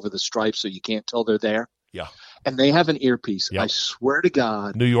jacket over the stripes so you can't tell they're there. Yeah. And they have an earpiece. Yep. I swear to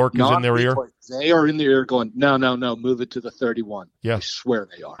God. New York is in their ear? They are in their ear going, no, move it to the 31. Yeah. I swear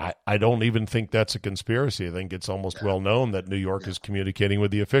they are. I don't even think that's a conspiracy. I think it's almost well known that New York is communicating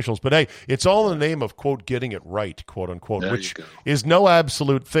with the officials. But, hey, it's all in the name of, quote, getting it right, quote, unquote, which is no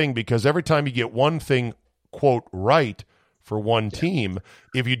absolute thing because every time you get one thing, quote, right for one team,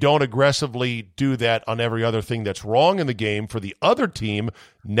 if you don't aggressively do that on every other thing that's wrong in the game for the other team,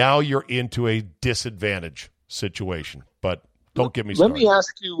 now you're into a disadvantage situation. But don't get me started. Let me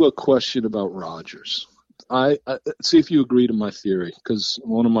ask you a question about Rodgers. I see if you agree to my theory, because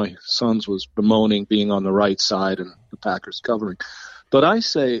one of my sons was bemoaning being on the right side and the Packers covering. But I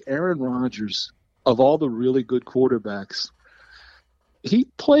say Aaron Rodgers, of all the really good quarterbacks, he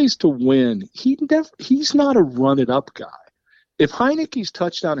plays to win. He's not a run-it-up guy. If Heineke's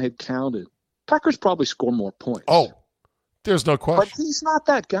touchdown had counted, Packers probably score more points. Oh, there's no question. But he's not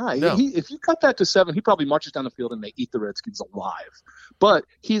that guy. No. If you cut that to 7, he probably marches down the field and they eat the Redskins alive. But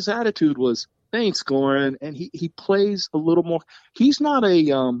his attitude was, they ain't scoring, and he plays a little more. He's not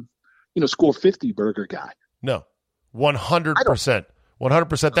a score 50 burger guy. No, 100%.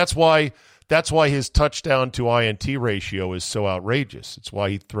 100%. That's why his touchdown to INT ratio is so outrageous. It's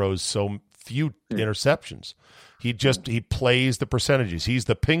why he throws so few interceptions. He plays the percentages. He's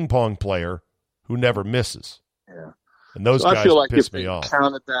the ping pong player who never misses. Yeah. And those guys I feel like piss if me they off.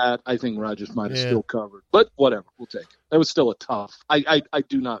 Counted that, I think Rodgers might have still covered. But whatever, we'll take it. That was still a tough. I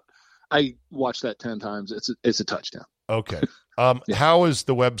watched that 10 times. It's a touchdown. Okay. How is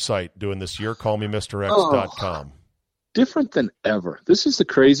the website doing this year? CallMeMrX.com. Different than ever. This is the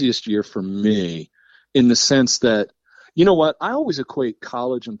craziest year for me in the sense that, you know what? I always equate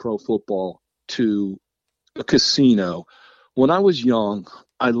college and pro football to a casino. When I was young,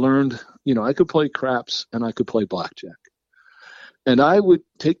 I learned, I could play craps and I could play blackjack. And I would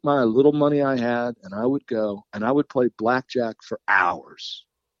take my little money I had and I would go and I would play blackjack for hours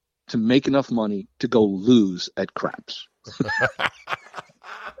to make enough money to go lose at craps.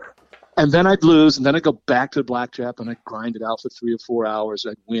 And then I'd lose, and then I'd go back to blackjack, and I'd grind it out for 3 or 4 hours.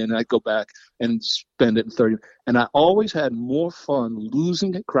 I'd win, I'd go back and spend it in 30. And I always had more fun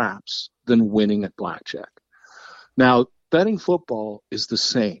losing at craps than winning at blackjack. Now, betting football is the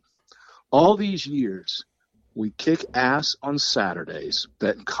same. All these years, we kick ass on Saturdays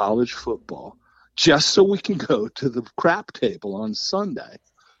betting college football just so we can go to the crap table on Sunday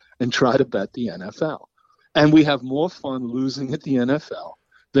and try to bet the NFL. And we have more fun losing at the NFL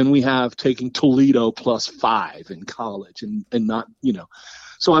than we have taking Toledo +5 in college and not,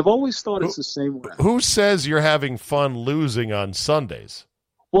 So I've always thought it's the same way. Who says you're having fun losing on Sundays?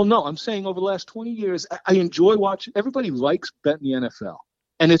 Well, no, I'm saying over the last 20 years, I enjoy watching. Everybody likes betting the NFL,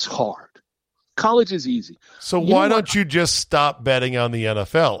 and it's hard. College is easy. So why don't you just stop betting on the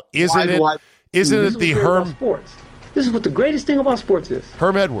NFL? Isn't it the Herm? Sports. This is what the greatest thing about sports is.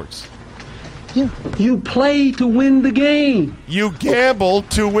 Herm Edwards. Yeah. You play to win the game. You gamble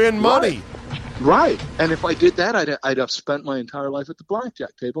to win money. Right. And if I did that, I'd have spent my entire life at the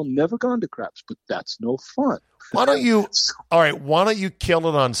blackjack table, never gone to craps. But that's no fun. Why don't you kill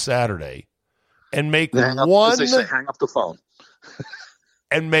it on Saturday and make hang up the phone.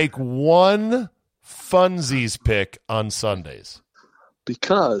 And make one funsies pick on Sundays.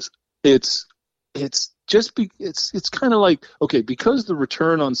 Because it's kind of like, okay, because the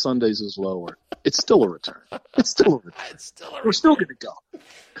return on Sundays is lower, it's still a return. We're still going to go.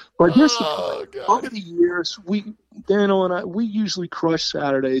 But here's the point. Over the years, Daniel and I, we usually crush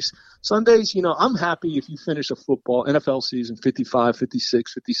Saturdays. Sundays, I'm happy if you finish a football NFL season 55,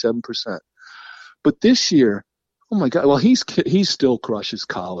 56, 57%. But this year, oh my God, well, he still crushes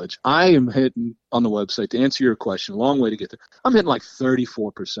college. I am hitting on the website, to answer your question, a long way to get there. I'm hitting like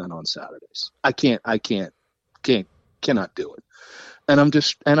 34% on Saturdays. I cannot do it. And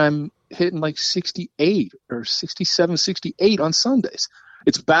I'm hitting like 68 or 67, 68 on Sundays.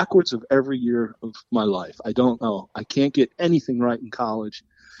 It's backwards of every year of my life. I don't know. I can't get anything right in college.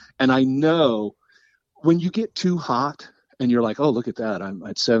 And I know when you get too hot and you're like, oh, look at that, I'm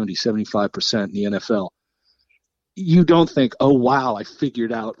at 70, 75% in the NFL. You don't think, oh, wow, I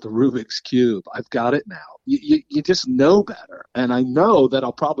figured out the Rubik's Cube. I've got it now. You just know better. And I know that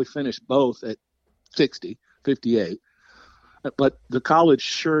I'll probably finish both at 60, 58. But the college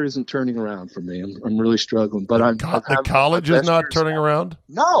sure isn't turning around for me. I'm really struggling. But the college is not turning around?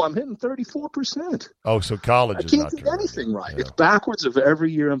 No, I'm hitting 34%. Oh, so college is not turning around. I can't get anything right. Yeah. It's backwards of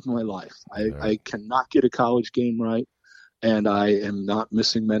every year of my life. I cannot get a college game right, and I am not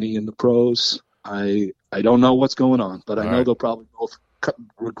missing many in the pros. I don't know what's going on, but I know they'll probably both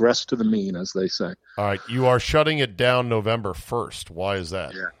regress to the mean, as they say. All right, you are shutting it down November 1st. Why is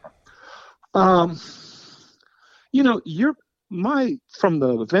that? Yeah. From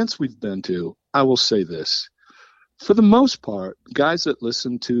the events we've been to, I will say this. For the most part, guys that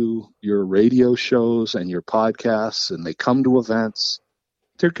listen to your radio shows and your podcasts and they come to events,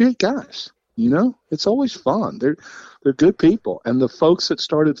 they're great guys. It's always fun. They're good people. And the folks that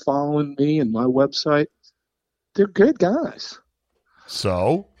started following me and my website, they're good guys.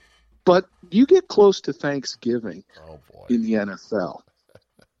 So? But you get close to Thanksgiving in the NFL,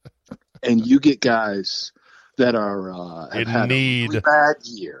 and you get guys that are have had a really bad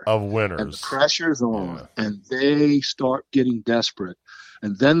year of winners, and the pressure's on, and they start getting desperate,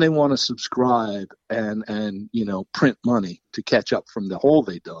 and then they want to subscribe and print money to catch up from the hole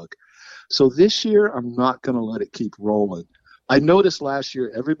they dug. So this year, I'm not going to let it keep rolling. I noticed last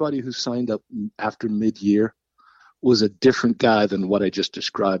year, everybody who signed up after mid-year was a different guy than what I just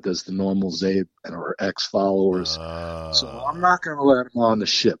described as the normal Zabe and our ex-followers. So I'm not going to let them on the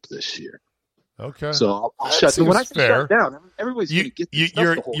ship this year. Okay. So I'll shut down. When I shut down, everybody's going to get this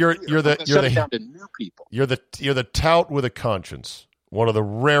stuff the whole year. You're down to new people. You're the tout with a conscience, one of the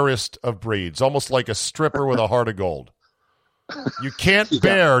rarest of breeds, almost like a stripper with a heart of gold. You can't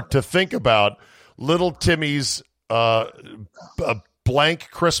bear to think about little Timmy's a blank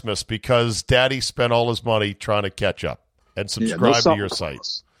Christmas because Daddy spent all his money trying to catch up and subscribe to your site.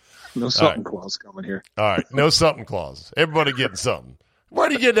 No something clause coming here. All right, no something clause. Everybody getting something. Where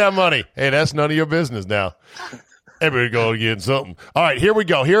do you get that money? Hey, that's none of your business now. Everybody go getting something. All right, here we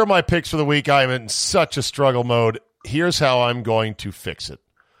go. Here are my picks for the week. I am in such a struggle mode. Here's how I'm going to fix it.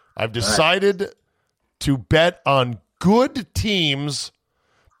 I've decided to bet on good teams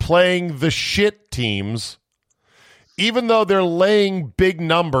playing the shit teams. Even though they're laying big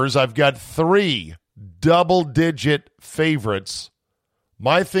numbers, I've got 3 double-digit favorites.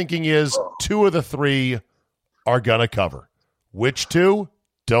 My thinking is 2 of the 3 are going to cover. Which 2?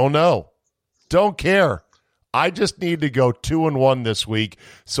 Don't know. Don't care. I just need to go 2-1 this week,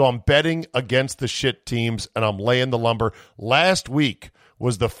 so I'm betting against the shit teams, and I'm laying the lumber. Last week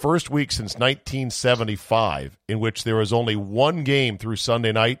was the first week since 1975 in which there was only one game through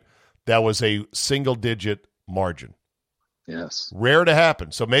Sunday night that was a single-digit margin. Yes. Rare to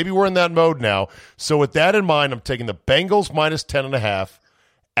happen. So maybe we're in that mode now. So with that in mind, I'm taking the Bengals minus 10.5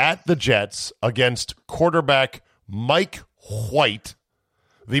 at the Jets against quarterback Mike White,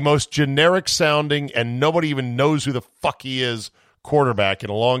 the most generic sounding and nobody even knows who the fuck he is quarterback in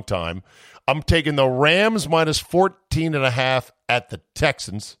a long time. I'm taking the Rams minus 14.5 at the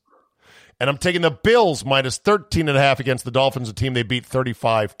Texans. And I'm taking the Bills minus 13.5 against the Dolphins, a team they beat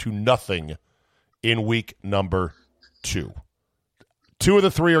 35-0 in week number 2. 2 of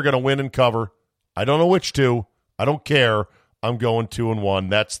the 3 are going to win and cover. I don't know which 2. I don't care. I'm going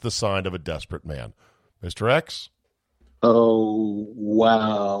 2-1. That's the sign of a desperate man. Mr. X? Oh,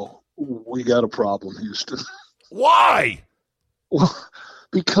 wow. We got a problem, Houston. Why? Well,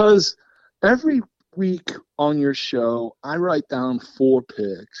 because every week on your show, I write down 4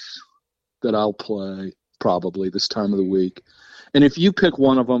 picks that I'll play probably this time of the week. And if you pick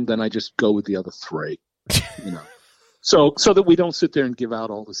one of them, then I just go with the other 3, so that we don't sit there and give out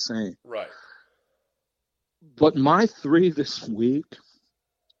all the same. Right. But my 3 this week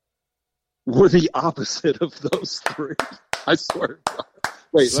were the opposite of those 3. I swear to God.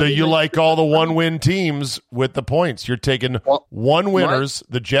 Wait, so you like all the one-win teams with the points. You're taking one winners,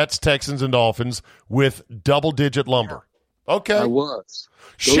 the Jets, Texans, and Dolphins, with double-digit lumber. Okay. I was.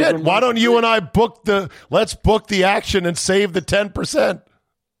 Shit, why don't you and I let's book the action and save the 10%?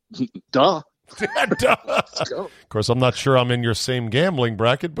 Duh. Duh. Let's go. Of course, I'm not sure I'm in your same gambling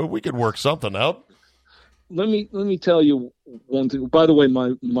bracket, but we could work something out. Let me tell you one thing. By the way,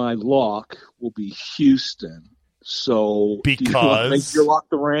 my lock will be Houston. So because you lock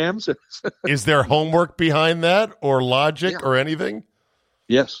the Rams? Is there homework behind that or logic or anything?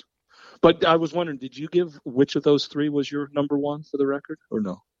 Yes. But I was wondering, did you give which of those 3 was your number 1 for the record or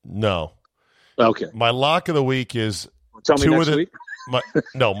no? No. Okay. My lock of the week is Tell me next week.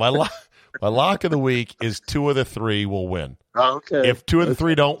 My lock of the week is 2 of the 3 will win. Okay. If 2 of the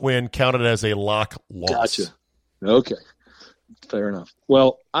 3 don't win, count it as a lock loss. Gotcha. Okay. Fair enough.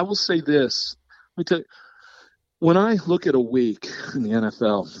 Well, I will say this. Let me tell you, when I look at a week in the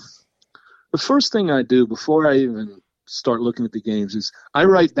NFL, the first thing I do before I even start looking at the games is I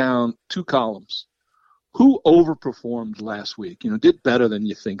write down 2 columns. Who overperformed last week, did better than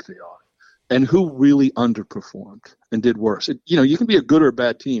you think they are, and who really underperformed and did worse. You can be a good or a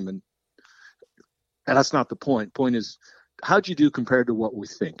bad team, and that's not the point. Point is, how'd you do compared to what we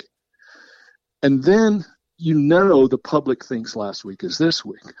think? And then the public thinks last week is this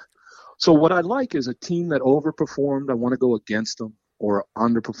week. So what I like is a team that overperformed, I want to go against them, or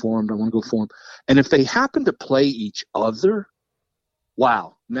underperformed, I want to go for them. And if they happen to play each other,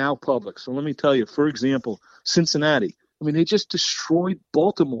 wow, now public. So let me tell you, for example, Cincinnati. They just destroyed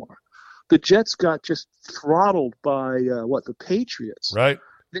Baltimore. The Jets got just throttled by, the Patriots. Right.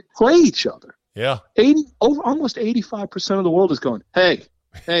 They play each other. Yeah. Almost 85% of the world is going, hey,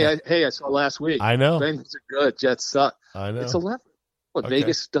 I saw last week. I know. Bengals are good. Jets suck. I know. It's 11. Okay.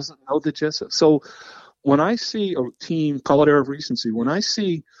 Vegas doesn't know the Jets. So when I see a team, call it era of recency, when I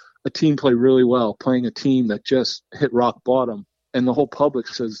see a team play really well, playing a team that just hit rock bottom, and the whole public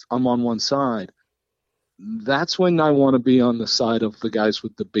says, I'm on one side, that's when I want to be on the side of the guys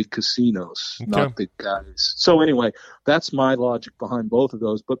with the big casinos, not the guys. So anyway, that's my logic behind both of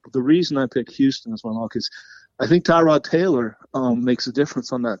those. But the reason I picked Houston as my lock is I think Tyrod Taylor makes a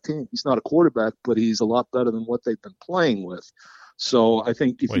difference on that team. He's not a quarterback, but he's a lot better than what they've been playing with. So I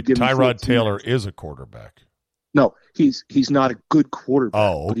think if you give Tyrod Taylor is a quarterback. No, he's not a good quarterback.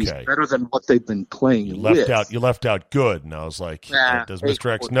 Oh, okay. But he's better than what they've been playing You left out good, and I was like, does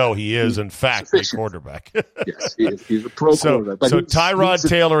Mr. X know he is, in fact, a quarterback? Yes, he is. He's a pro quarterback. So Tyrod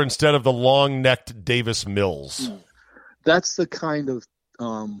Taylor instead of the long-necked Davis Mills. That's the kind of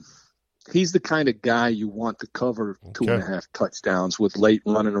he's the kind of guy you want to cover 2.5 touchdowns with late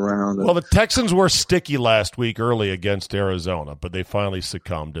running around. Well, the Texans were sticky last week early against Arizona, but they finally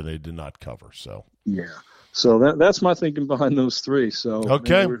succumbed, and they did not cover. So yeah. So that's my thinking behind those 3. So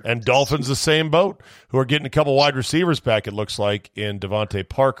okay, and Dolphins the same boat, who are getting a couple wide receivers back, it looks like, in Devontae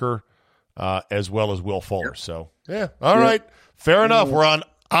Parker as well as Will Fuller. Yep. So, all right. Fair enough. We're on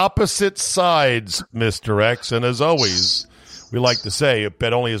opposite sides, Mr. X, and as always, we like to say,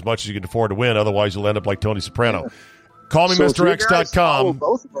 bet only as much as you can afford to win, otherwise you'll end up like Tony Soprano. Call me MrX.com.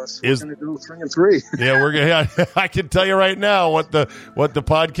 Both of us. We're going to do 3 and 3. Yeah, we're going. I can tell you right now what the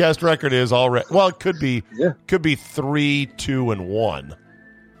podcast record is already. Well, it could be 3, 2, and 1.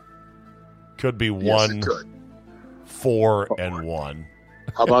 Could be 1, 4, and 1.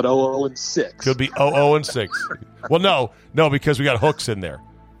 How about 0, and 6? Could be 0, and 6. Well, no, because we got hooks in there.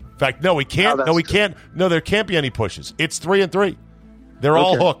 In fact, no, we can't. No, we can't. No, there can't be any pushes. It's 3 and 3. They're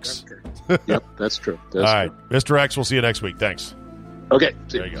all hooks. Okay. Yep, that's true. All right. Mr. X, we'll see you next week. Thanks. Okay.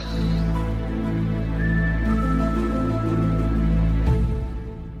 There you go.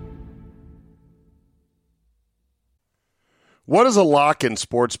 What is a lock in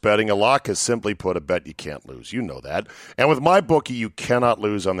sports betting? A lock is simply put a bet you can't lose. You know that. And with MyBookie, you cannot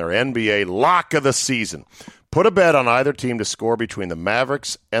lose on their NBA lock of the season. Put a bet on either team to score between the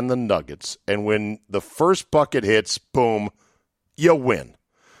Mavericks and the Nuggets. And when the first bucket hits, boom, you win.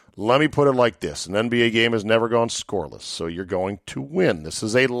 Let me put it like this. An NBA game has never gone scoreless, so you're going to win. This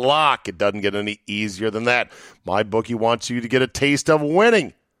is a lock. It doesn't get any easier than that. MyBookie wants you to get a taste of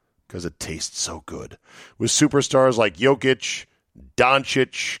winning because it tastes so good. With superstars like Jokic,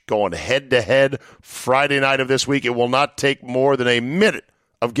 Doncic going head-to-head Friday night of this week, it will not take more than a minute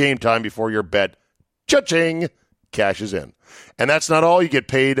of game time before your bet, cha-ching, cashes in. And that's not all. You get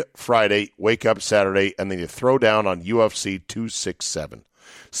paid Friday, wake up Saturday, and then you throw down on UFC 267.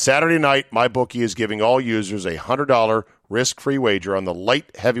 Saturday night, MyBookie is giving all users a $100 risk-free wager on the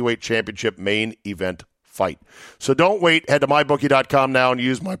light heavyweight championship main event fight. So don't wait. Head to MyBookie.com now and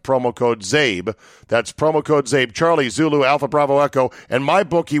use my promo code ZABE. That's promo code ZABE, Charlie, Zulu, Alpha, Bravo, Echo, and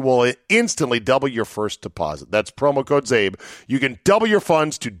MyBookie will instantly double your first deposit. That's promo code ZABE. You can double your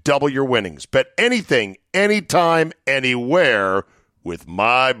funds to double your winnings. Bet anything, anytime, anywhere with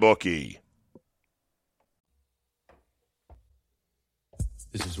MyBookie.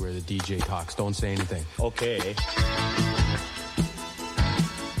 This is where the DJ talks. Don't say anything. Okay.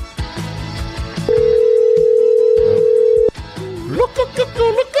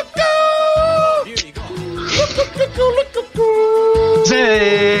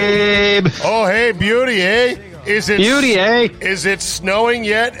 Zabe. Oh, hey, beauty, eh? Is it beauty, eh? Is it snowing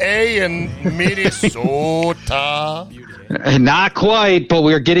yet, eh? In Minnesota? Not quite, but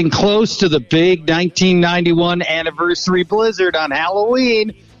we're getting close to the big 1991 anniversary blizzard on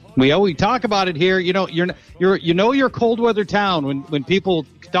Halloween. We always talk about it here. You know, you're a cold weather town when people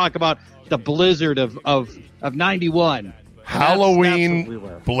talk about the blizzard of 91. Halloween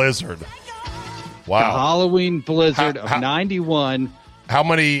that's blizzard. Wow. The Halloween blizzard of 91. How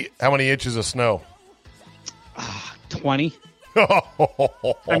many inches of snow? 20.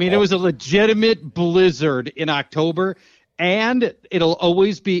 I mean, it was a legitimate blizzard in October, and it'll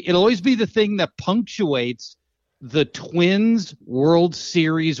always be the thing that punctuates the Twins World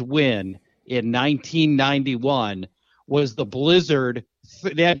Series win in 1991 was the blizzard.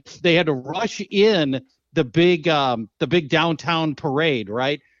 They had to rush in the big downtown parade,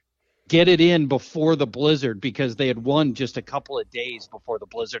 right? Get it in before the blizzard because they had won just a couple of days before the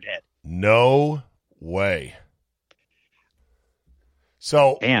blizzard hit. No way.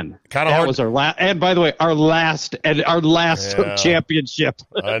 So and kind of that hard. Was our last. And by the way, our last championship.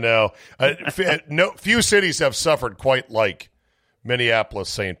 I know. Few cities have suffered quite like Minneapolis,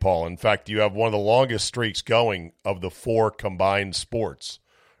 St. Paul. In fact, you have one of the longest streaks going of the four combined sports.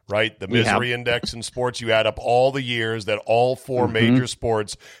 Right? The misery index in sports, you add up all the years that all four major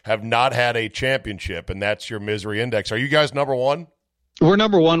sports have not had a championship, and that's your misery index. Are you guys number one? We're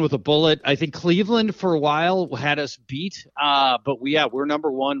number one with a bullet. I think Cleveland for a while had us beat, but we're number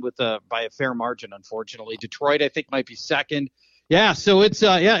one by a fair margin, unfortunately. Detroit, I think, might be second. Yeah, so it's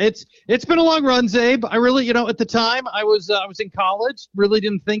been a long run, Zabe. I really, at the time I was in college, really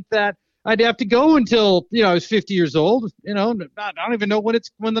didn't think that I'd have to go until, I was 50 years old. I don't even know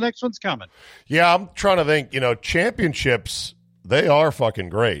when the next one's coming. Yeah, I'm trying to think, championships, they are fucking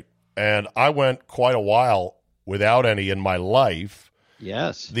great. And I went quite a while without any in my life.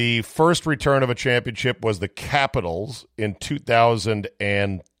 Yes. The first return of a championship was the Capitals in 2000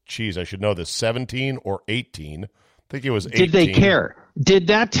 and, I should know this, 17 or 18. I think it was 18. Did they care? Did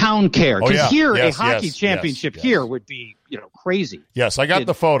that town care? Because here, yes, a hockey championship here would be, crazy. Yes, I got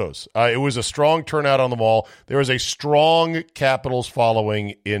the photos. It was a strong turnout on the mall. There was a strong Capitals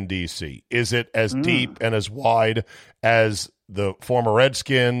following in D.C. Is it as deep and as wide as the former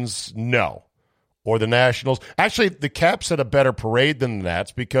Redskins? No. Or the Nationals. Actually, the Caps had a better parade than the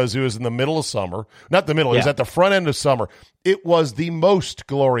Nats because it was in the middle of summer. Not the middle. It was at the front end of summer. It was the most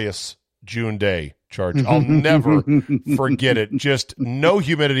glorious June day, Charge. I'll never forget it. Just no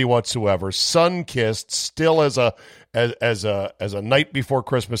humidity whatsoever. Sun-kissed, still as a night before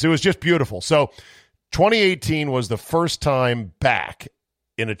Christmas. It was just beautiful. So 2018 was the first time back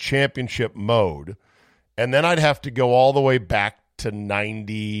in a championship mode. And then I'd have to go all the way back to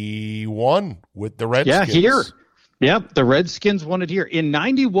 91 with the Redskins. Yeah, here. Yep, the Redskins won it here. In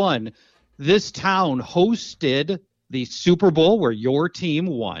 91, this town hosted the Super Bowl where your team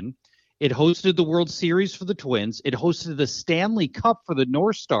won. It hosted the World Series for the Twins. It hosted the Stanley Cup for the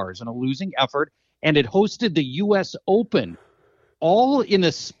North Stars in a losing effort. And it hosted the U.S. Open all in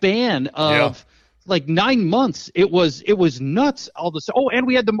a span of like 9 months. It was nuts. All this. Oh, and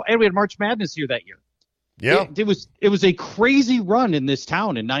we had March Madness here that year. Yeah. It was a crazy run in this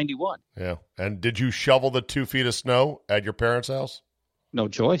town in 91. Yeah. And did you shovel the 2 feet of snow at your parents' house? No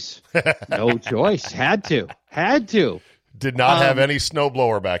choice. No choice. Had to. Did not have any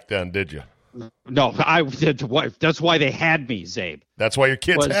snowblower back then, did you? No, that's why they had me, Zabe. That's why your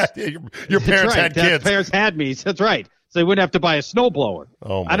kids had your parents had kids. Parents had me. That's right. So they wouldn't have to buy a snowblower.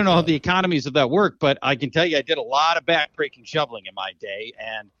 Oh, I don't know how the economies of that work, but I can tell you I did a lot of back-breaking shoveling in my day.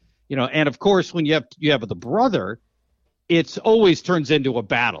 And, and of course, when you have the brother, it's always turns into a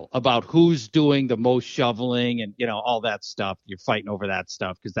battle about who's doing the most shoveling and, all that stuff. You're fighting over that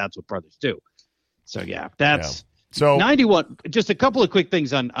stuff because that's what brothers do. So, that's So 91. Just a couple of quick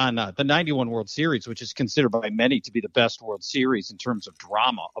things on the 91 World Series, which is considered by many to be the best World Series in terms of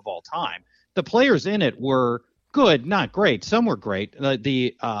drama of all time. The players in it were good, not great. Some were great.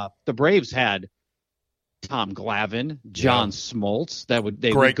 The Braves had Tom Glavine, John Smoltz. They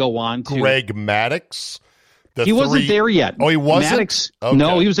would go on to Greg Maddux. He wasn't there yet. Oh, he wasn't? Maddux, okay.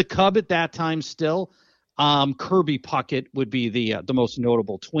 No, he was a Cub at that time still. Kirby Puckett would be the most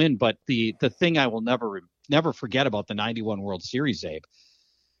notable Twin. But the thing I will never forget about the 91 World Series, Abe,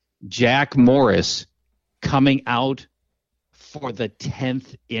 Jack Morris coming out for the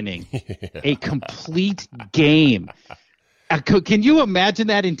 10th inning, a complete game. Can you imagine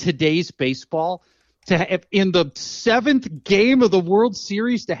that in today's baseball? To have, in the 7th game of the World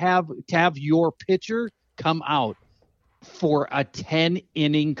Series, to have your pitcher come out for a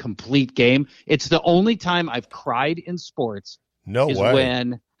 10-inning complete game. It's the only time I've cried in sports. No is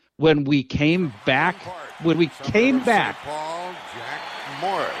way. When we came back. Morris,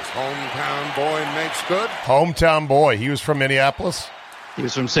 hometown boy, makes good. Hometown boy. He was from Minneapolis? He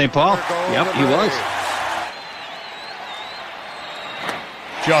was from St. Paul. Yep, he was.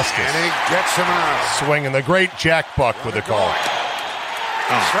 Justice. And he gets him out. Swinging. The great Jack Buck with the call.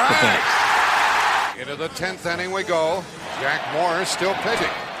 Into the 10th inning we go. Jack Morris still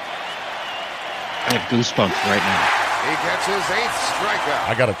pitching. I have goosebumps right now. He gets his 8th strikeout.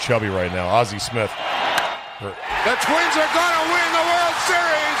 I got a chubby right now. Ozzie Smith. The Twins are going to win the World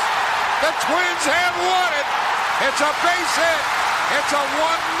Series. The Twins have won it. It's a base hit. It's a 1-0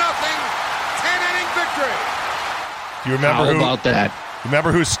 10-inning victory. Do you remember How about that?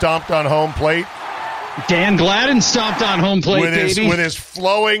 Remember who stomped on home plate? Dan Gladden stomped on home plate, baby. With his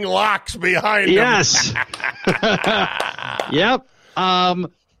flowing locks behind him. Yes. Yep.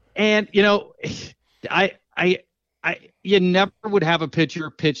 And you never would have a pitcher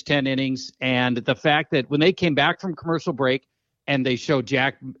pitch 10 innings, and the fact that when they came back from commercial break and they showed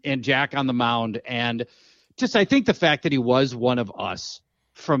Jack on the mound, and just I think the fact that he was one of us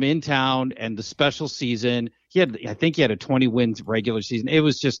from in town and the special season. I think he had a 20 wins regular season. It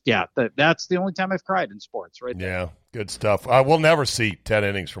was just, that's the only time I've cried in sports right there. Yeah, good stuff. We'll never see 10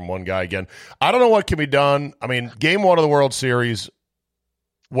 innings from one guy again. I don't know what can be done. I mean, game 1 of the World Series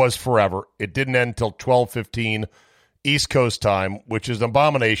was forever. It didn't end until 12:15 East Coast time, which is an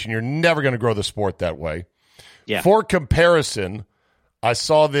abomination. You're never going to grow the sport that way. Yeah. For comparison, I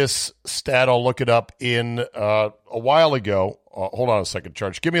saw this stat. I'll look it up in a while ago. Hold on a second,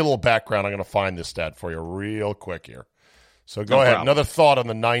 Charge. Give me a little background. I'm going to find this stat for you real quick here. So go ahead. Another thought on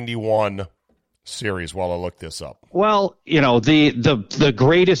the 91 series while I look this up. Well, the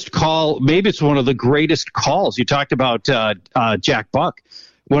greatest call, maybe it's one of the greatest calls. You talked about Jack Buck.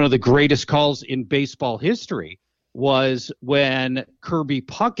 One of the greatest calls in baseball history was when Kirby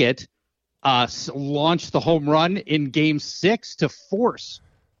Puckett launched the home run in Game 6 to force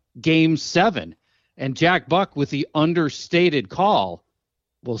Game 7. And Jack Buck with the understated call,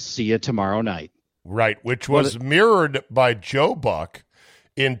 "We'll see you tomorrow night." Right, which was mirrored by Joe Buck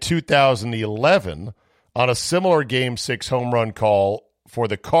in 2011 on a similar Game 6 home run call for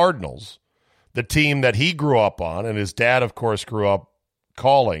the Cardinals, the team that he grew up on, and his dad, of course, grew up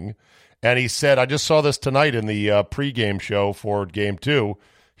calling. And he said, I just saw this tonight in the pregame show for Game 2.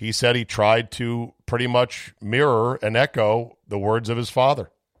 He said he tried to pretty much mirror and echo the words of his father.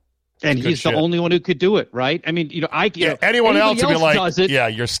 And he's the only one who could do it, right? I mean, anyone else would be like, does it. yeah,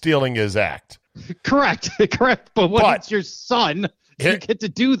 you're stealing his act. Correct. But when it's your son, you get to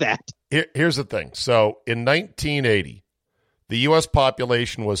do that. Here's the thing. So in 1980, the U.S.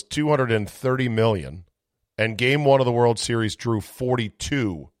 population was 230 million, and Game 1 of the World Series drew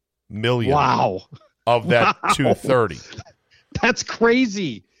 42 million. Wow. Of that 230. That's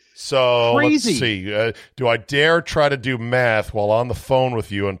crazy. So let's see. Do I dare try to do math while on the phone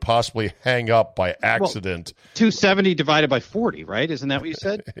with you and possibly hang up by accident? Well, 270 divided by 40, right? Isn't that what you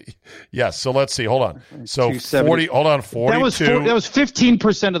said? Yes. So let's see. Hold on. So 40. Hold on. 42. That was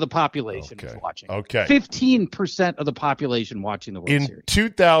 15% of the population was watching. Okay. 15% of the population watching the World Series. In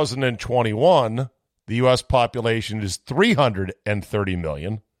 2021, the The U.S. population is 330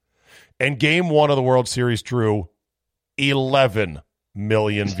 million. And Game 1 of the World Series drew 11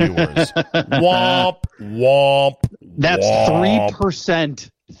 million viewers. Womp, womp, That's womp. 3%.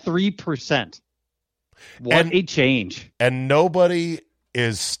 3%. What a change. And nobody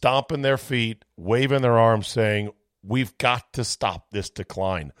is stomping their feet, waving their arms, saying, we've got to stop this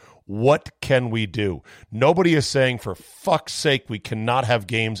decline. What can we do? Nobody is saying, for fuck's sake, we cannot have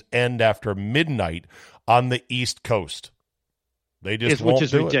games end after midnight on the East Coast. They just won't do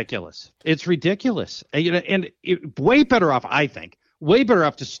it. Which is ridiculous. It's ridiculous. Way better off, I think, way better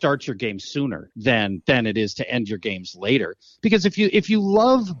off to start your game sooner than it is to end your games later. Because if you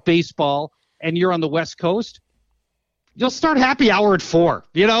love baseball and you're on the West Coast, you'll start happy hour at 4.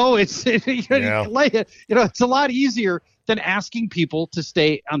 It's it's a lot easier than asking people to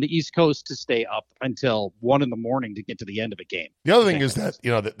stay on the East Coast to stay up until 1 a.m. to get to the end of a game. The other thing is that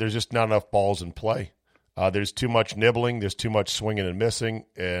that there's just not enough balls in play. There's too much nibbling. There's too much swinging and missing,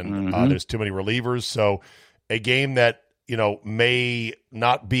 and there's too many relievers. So a game that may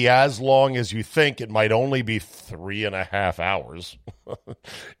not be as long as you think, it might only be 3.5 hours.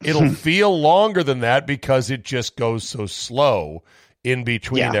 It'll feel longer than that because it just goes so slow in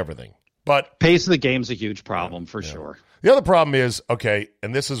between everything. But pace of the game's a huge problem for sure. The other problem is,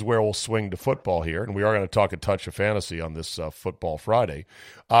 and this is where we'll swing to football here, and we are going to talk a touch of fantasy on this Football Friday,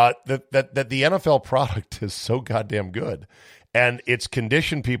 that the NFL product is so goddamn good, and it's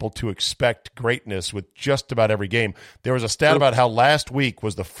conditioned people to expect greatness with just about every game. There was a stat about how last week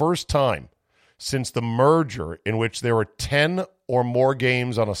was the first time since the merger in which there were 10 or more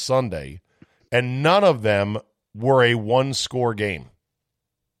games on a Sunday, and none of them were a one-score game.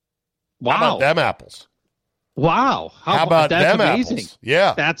 Wow. How about them apples? Wow. How about that's them amazing. apples?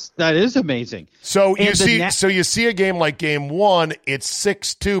 Yeah. That is amazing. So you see a game like Game 1, it's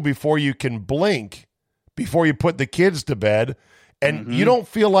 6-2 before you can blink, before you put the kids to bed, and you don't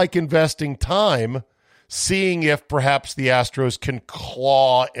feel like investing time seeing if perhaps the Astros can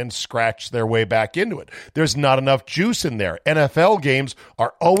claw and scratch their way back into it. There's not enough juice in there. NFL games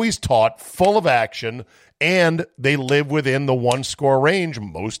are always taught full of action, and they live within the one-score range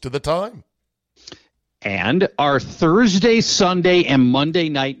most of the time. And our Thursday, Sunday, and Monday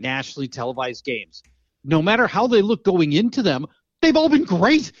night nationally televised games, no matter how they look going into them, they've all been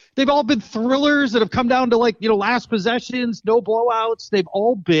great. They've all been thrillers that have come down to last possessions, no blowouts. They've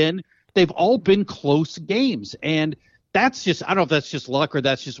all been close games. And that's just, I don't know if that's just luck or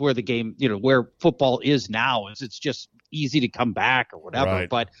that's just where the game, where football is now, is it's just easy to come back or whatever. Right.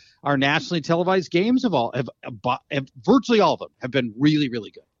 But our nationally televised games have virtually all of them have been really,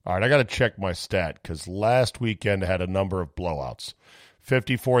 really good. All right, I got to check my stat because last weekend had a number of blowouts.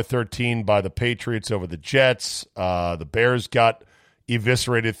 54-13 by the Patriots over the Jets. The Bears got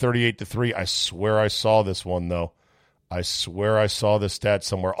eviscerated 38-3. I swear I saw this one, though. I swear I saw this stat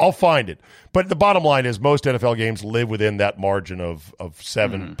somewhere. I'll find it. But the bottom line is most NFL games live within that margin of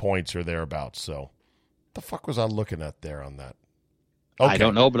 7 points or thereabouts. So what the fuck was I looking at there on that? Okay. I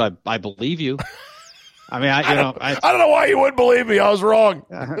don't know, but I believe you. I mean, I don't know why you wouldn't believe me. I was wrong.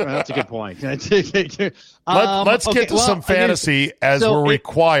 That's a good point. Let's get to some fantasy as we're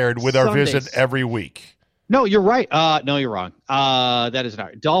required with our visit every week. No, you're right. No, you're wrong. That is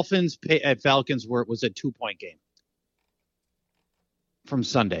not. Dolphins at Falcons was a 2-point game from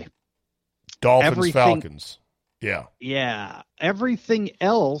Sunday. Falcons. Yeah. Yeah. Everything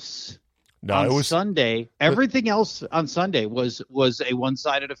else Sunday. Everything else on Sunday was a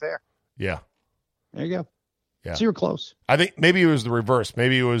one-sided affair. Yeah. There you go. Yeah. So you're close. I think maybe it was the reverse.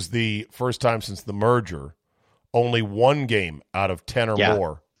 Maybe it was the first time since the merger, only one game out of 10 or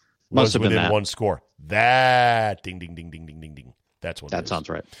more was within one score. That ding, ding, ding, ding, ding, ding, ding. That's what that sounds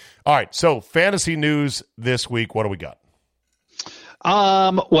right. All right. So fantasy news this week. What do we got?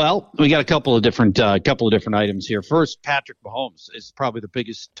 Well, we got a couple of different items here. First, Patrick Mahomes is probably the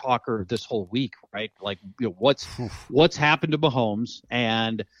biggest talker this whole week, right? Like, what's happened to Mahomes,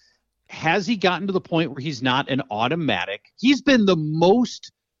 and has he gotten to the point where he's not an automatic? He's been the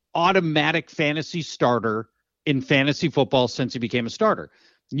most automatic fantasy starter in fantasy football since he became a starter.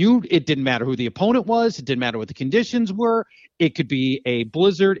 It didn't matter who the opponent was. It didn't matter what the conditions were. It could be a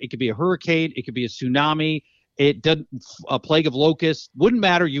blizzard. It could be a hurricane. It could be a tsunami. A plague of locusts. Wouldn't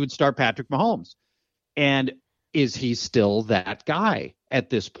matter. You would start Patrick Mahomes. And is he still that guy at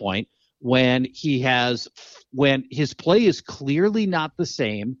this point when his play is clearly not the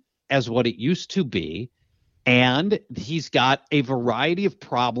same as what it used to be, and he's got a variety of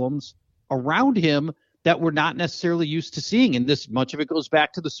problems around him that we're not necessarily used to seeing, and this much of it goes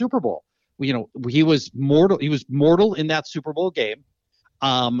back to the Super Bowl. He was mortal in that Super Bowl game.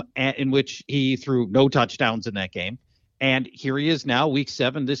 in which he threw no touchdowns in that game. And here he is now, week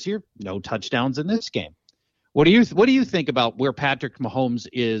 7 this year, no touchdowns in this game. What do you think about where Patrick Mahomes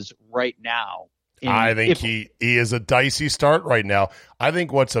is right now? I think he is a dicey start right now. I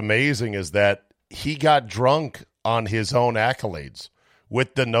think what's amazing is that he got drunk on his own accolades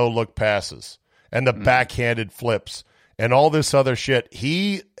with the no-look passes and the backhanded flips and all this other shit.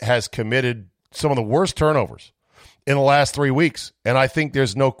 He has committed some of the worst turnovers in the last 3 weeks, and I think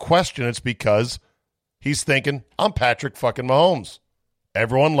there's no question it's because he's thinking, I'm Patrick fucking Mahomes.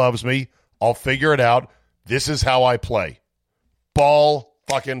 Everyone loves me. I'll figure it out. This is how I play. Ball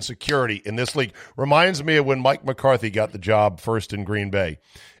fucking security in this league. Reminds me of when Mike McCarthy got the job first in Green Bay,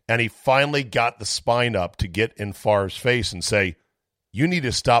 and he finally got the spine up to get in Favre's face and say, you need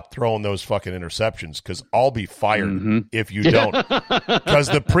to stop throwing those fucking interceptions because I'll be fired if you don't. Because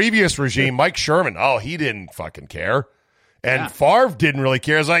the previous regime, Mike Sherman, he didn't fucking care. And Favre didn't really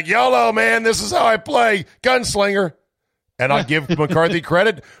care. It's like, YOLO, man, this is how I play. Gunslinger. And I give McCarthy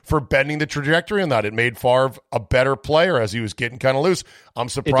credit for bending the trajectory on that. It made Favre a better player as he was getting kind of loose. I'm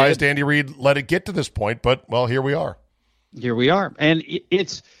surprised Andy Reid let it get to this point, but, well, here we are. Here we are. And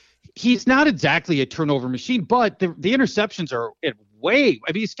he's not exactly a turnover machine, but the interceptions are way.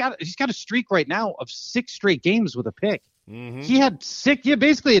 I mean, he's got a streak right now of 6 straight games with a pick. Mm-hmm. He had 6. Yeah,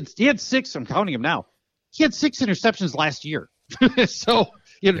 basically, he had 6. I'm counting him now. He had 6 interceptions last year. So,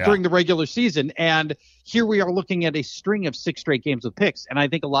 during the regular season. And here we are looking at a string of 6 straight games with picks. And I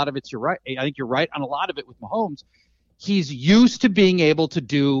think a lot of it's, you're right. I think you're right on a lot of it with Mahomes. He's used to being able to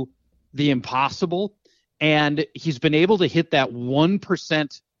do the impossible. And he's been able to hit that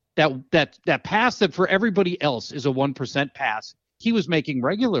 1%, that pass that for everybody else is a 1% pass he was making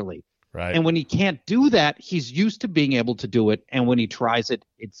regularly. Right. And when he can't do that, he's used to being able to do it. And when he tries it,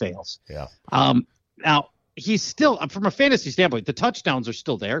 it fails. Yeah. Now, he's still, from a fantasy standpoint, the touchdowns are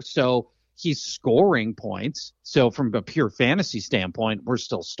still there. So he's scoring points. So from a pure fantasy standpoint, we're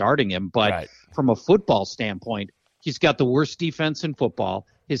still starting him. But from a football standpoint, he's got the worst defense in football.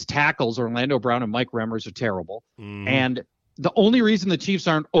 His tackles, Orlando Brown and Mike Remmers, are terrible. And the only reason the Chiefs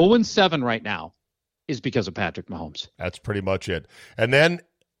aren't 0-7 right now is because of Patrick Mahomes. That's pretty much it. And then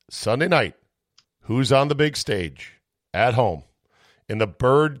Sunday night, who's on the big stage? At home. In the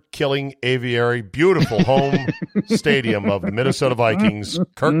bird-killing aviary, beautiful home stadium of the Minnesota Vikings,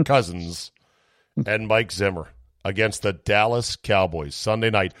 Kirk Cousins and Mike Zimmer against the Dallas Cowboys Sunday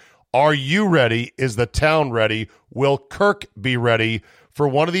night. Are you ready? Is the town ready? Will Kirk be ready for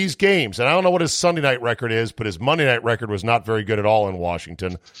one of these games? And I don't know what his Sunday night record is, but his Monday night record was not very good at all in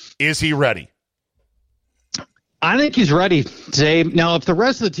Washington. Is he ready? I think he's ready, Dave. Now, if the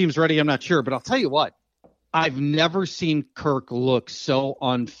rest of the team's ready, I'm not sure, but I'll tell you what. I've never seen Kirk look so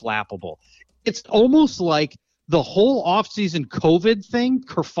unflappable. It's almost like the whole offseason COVID thing,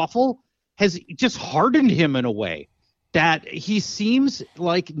 kerfuffle, has just hardened him in a way that he seems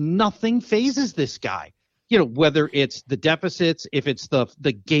like nothing phases this guy. Whether it's the deficits, if it's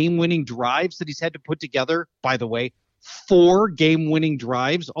the game-winning drives that he's had to put together, by the way, 4 game-winning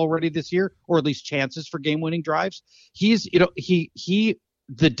drives already this year, or at least chances for game-winning drives. He's,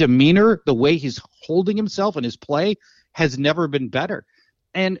 the demeanor, the way he's holding himself and his play has never been better.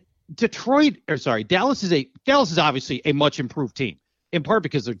 And Dallas is obviously a much improved team, in part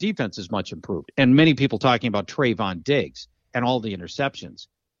because their defense is much improved. And many people talking about Trayvon Diggs and all the interceptions.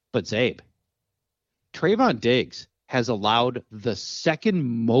 But Zabe, Trayvon Diggs has allowed the second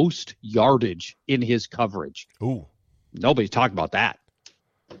most yardage in his coverage. Ooh. Nobody's talking about that.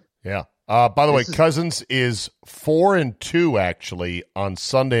 Yeah. By the way, Cousins is 4-2 actually on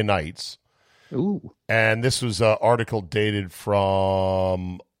Sunday nights. Ooh. And this was an article dated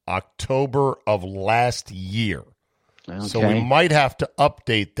from October of last year. Okay. So we might have to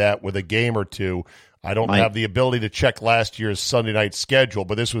update that with a game or two. I don't have the ability to check last year's Sunday night schedule,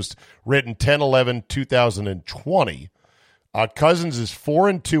 but this was written 10/11/2020. Cousins is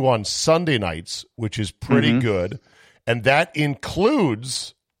 4-2 on Sunday nights, which is pretty good. And that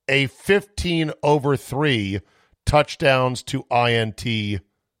includes a 15/3 touchdowns to INT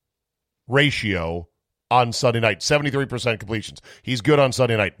ratio on Sunday night. 73% completions. He's good on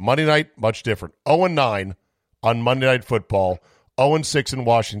Sunday night. Monday night, much different. 0-9 on Monday Night Football. 0-6 in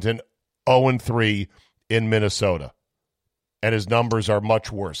Washington. 0-3 in Minnesota. And his numbers are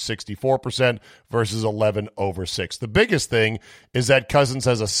much worse. 64% versus 11/6. The biggest thing is that Cousins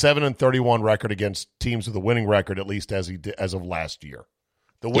has a 7-31 record against teams with a winning record, at least as of last year.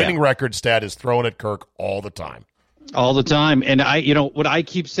 The winning record stat is thrown at Kirk all the time. All the time. And what I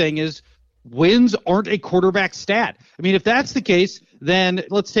keep saying is wins aren't a quarterback stat. I mean, if that's the case, then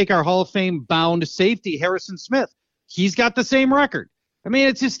let's take our Hall of Fame bound safety, Harrison Smith. He's got the same record. I mean,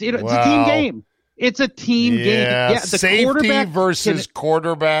 it's just it's a team game. It's a team game. Yeah, the safety versus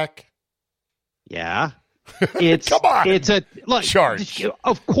quarterback. Yeah. It's come on. It's a look. Charge.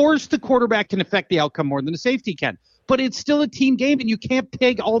 Of course, the quarterback can affect the outcome more than the safety can, but it's still a team game, and you can't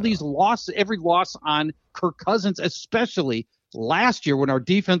peg all these every loss on Kirk Cousins, especially last year when our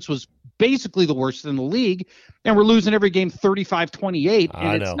defense was basically the worst in the league, and we're losing every game 35-28,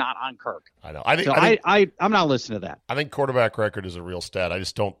 and it's not on Kirk. I know. I'm not listening to that. I think quarterback record is a real stat. I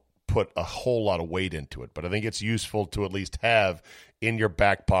just don't put a whole lot of weight into it, but I think it's useful to at least have in your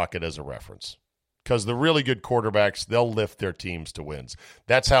back pocket as a reference. Because the really good quarterbacks, they'll lift their teams to wins.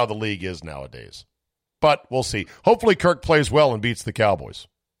 That's how the league is nowadays. But we'll see. Hopefully Kirk plays well and beats the Cowboys.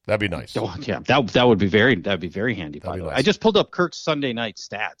 That'd be nice. Oh, yeah, that would be very handy. By the way, I just pulled up Kirk's Sunday night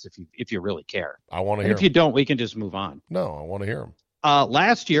stats. If you really care, I want to hear. If you don't, we can just move on. No, I want to hear them.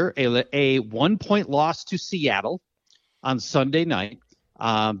 Last year, a 1-point loss to Seattle on Sunday night.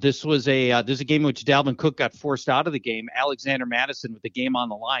 This was a game in which Dalvin Cook got forced out of the game. Alexander Mattison with the game on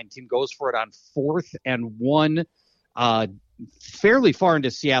the line. Team goes for it on 4th and 1, fairly far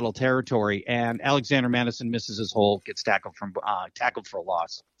into Seattle territory, and Alexander Mattison misses his hole, gets tackled for a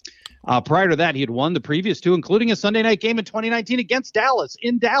loss. Prior to that, he had won the previous 2, including a Sunday night game in 2019 against Dallas,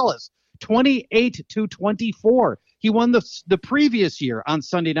 28-24. He won the previous year on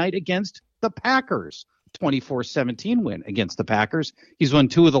Sunday night against the Packers, 24-17 win against the Packers. He's won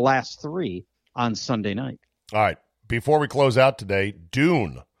 2 of the last 3 on Sunday night. All right. Before we close out today,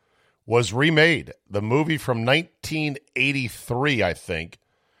 Dune was remade. The movie from 1983, I think.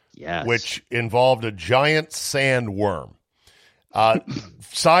 Yes. Which involved a giant sandworm.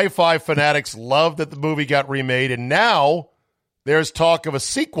 Sci-fi fanatics loved that the movie got remade, and now there's talk of a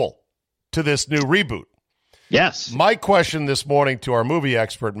sequel to this new reboot. Yes. My question this morning to our movie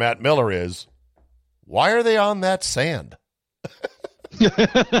expert, Matt Miller, is, why are they on that sand?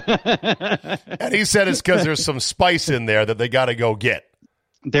 And he said it's because there's some spice in there that they got to go get.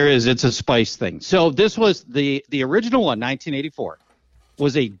 There is. It's a spice thing. So this was the original one, 1984,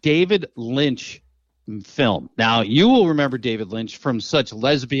 was a David Lynch film. Now, you will remember David Lynch from such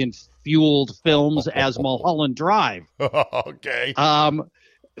lesbian-fueled films as Mulholland Drive. Okay.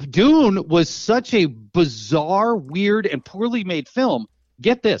 Dune was such a bizarre, weird, and poorly made film.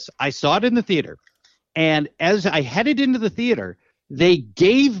 Get this. I saw it in the theater. And as I headed into the theater, they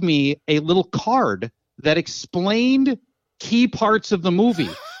gave me a little card that explained key parts of the movie,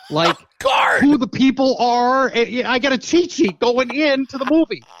 like who the people are. I got a cheat sheet going into the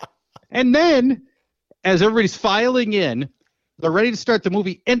movie. And then, as everybody's filing in, they're ready to start the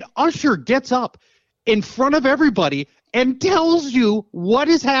movie, and Usher gets up in front of everybody and tells you what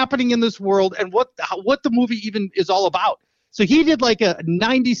is happening in this world and what the movie even is all about. So he did like a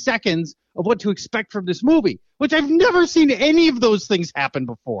 90 seconds of what to expect from this movie, which I've never seen any of those things happen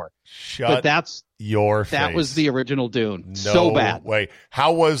before. But that's your face. That was the original Dune. No so bad. Way.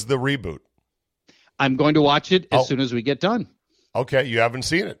 How was the reboot? I'm going to watch it as soon as we get done. Okay, you haven't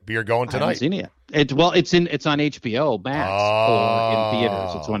seen it, but you're going tonight. I haven't seen it yet. It's on HBO Max or in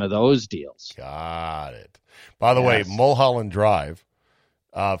theaters. It's one of those deals. Got it. By the way, Mulholland Drive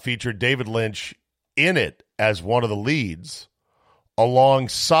featured David Lynch in it as one of the leads,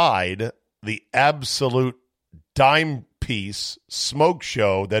 alongside the absolute dime piece smoke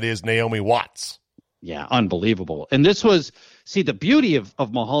show that is Naomi Watts. Yeah, unbelievable. And this was, the beauty of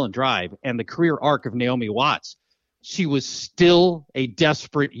Mulholland Drive and the career arc of Naomi Watts. She was still a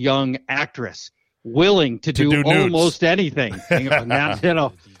desperate young actress, willing to do almost anything.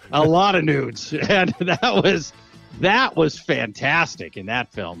 A lot of nudes, and that was fantastic in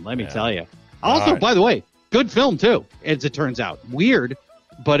that film. Let me tell you. Also, by the way, good film too, as it turns out. Weird,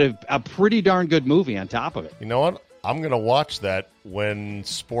 but a pretty darn good movie on top of it. You know what? I'm going to watch that when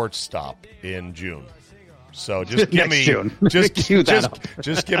sports stop in June. So just give me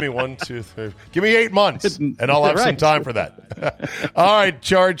just give me 1, 2, 3. Give me 8 months, and I'll have some time for that. All right,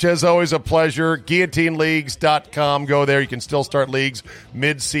 Charge, as always, a pleasure. GuillotineLeagues.com. Go there. You can still start leagues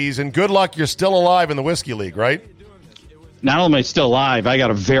mid-season. Good luck. You're still alive in the Whiskey League, right? Not only am I still alive, I got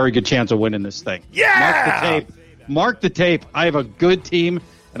a very good chance of winning this thing. Yeah! Mark the tape. I have a good team,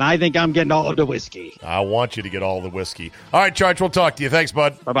 and I think I'm getting all of the whiskey. I want you to get all of the whiskey. All right, Charge, we'll talk to you. Thanks,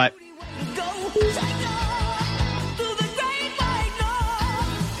 bud. Bye-bye.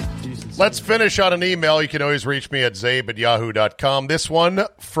 Let's finish on an email. You can always reach me at zabe@yahoo.com. This one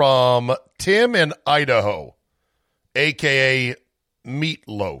from Tim in Idaho, a.k.a.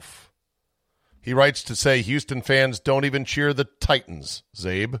 Meatloaf. He writes to say, Houston fans don't even cheer the Titans,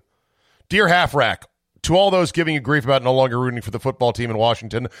 Zabe. Dear Half Rack, to all those giving you grief about no longer rooting for the football team in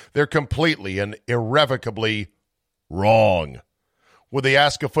Washington, they're completely and irrevocably wrong. Would they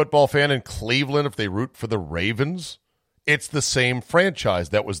ask a football fan in Cleveland if they root for the Ravens? It's the same franchise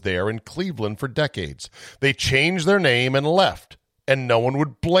that was there in Cleveland for decades. They changed their name and left, and no one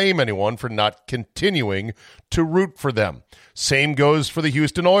would blame anyone for not continuing to root for them. Same goes for the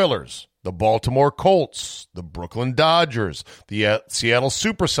Houston Oilers, the Baltimore Colts, the Brooklyn Dodgers, the Seattle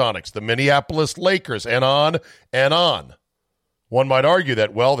Supersonics, the Minneapolis Lakers, and on and on. One might argue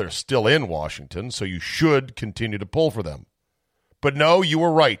that, well, they're still in Washington, so you should continue to pull for them. But no, you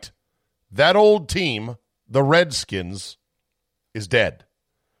were right. That old team, the Redskins, is dead.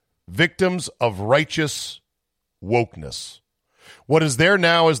 Victims of righteous wokeness. What is there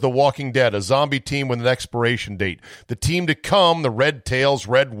now is the Walking Dead, a zombie team with an expiration date. The team to come, the Red Tails,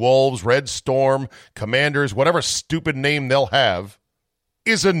 Red Wolves, Red Storm, Commanders, whatever stupid name they'll have,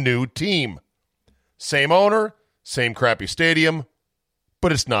 is a new team. Same owner, same crappy stadium,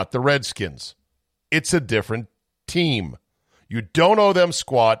 but it's not the Redskins. It's a different team. You don't owe them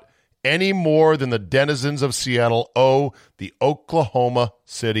squat any more than the denizens of Seattle owe the Oklahoma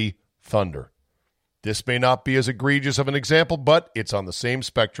City Thunder. This may not be as egregious of an example, but it's on the same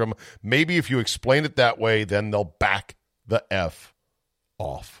spectrum. Maybe if you explain it that way, then they'll back the F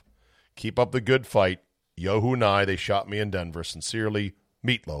off. Keep up the good fight. Yohu Nye, they shot me in Denver. Sincerely,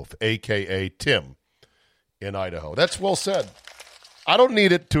 Meatloaf, a.k.a. Tim in Idaho. That's well said. I don't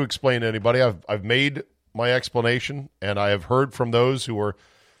need it to explain to anybody. I've made my explanation, and I have heard from those who were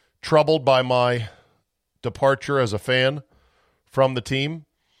troubled by my departure as a fan from the team,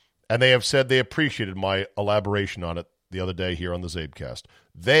 and they have said they appreciated my elaboration on it the other day here on the Zabecast.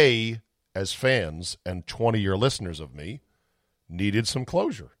 They, as fans and 20-year listeners of me, needed some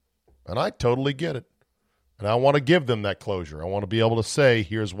closure, and I totally get it. And I want to give them that closure. I want to be able to say,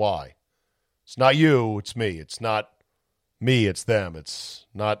 here's why. It's not you, it's me. It's not me, it's them. It's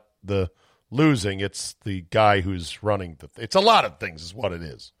not the losing, it's the guy who's running. It's a lot of things is what it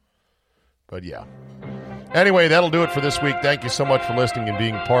is. But yeah. Anyway, that'll do it for this week. Thank you so much for listening and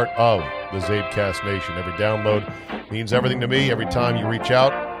being part of the Zabecast Nation. Every download means everything to me. Every time you reach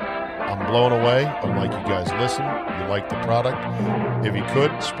out, I'm blown away. I'm like, you guys listen. You like the product. If you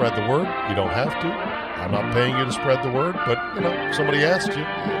could, spread the word. You don't have to. I'm not paying you to spread the word, but, somebody asked you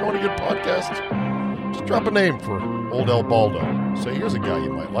know any good podcasts? Just drop a name for old El Baldo. Say, here's a guy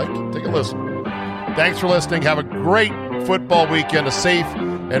you might like. Take a listen. Thanks for listening. Have a great football weekend, a safe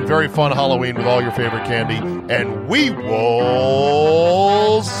and very fun Halloween with all your favorite candy, and we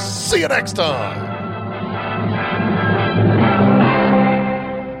will see you next time.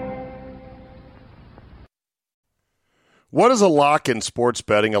 What is a lock in sports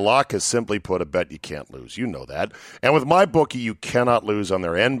betting? A lock is simply put a bet you can't lose. You know that. And with MyBookie, you cannot lose on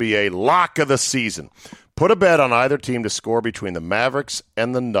their NBA lock of the season. Put a bet on either team to score between the Mavericks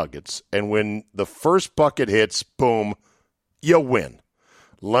and the Nuggets, and when the first bucket hits, boom, you win.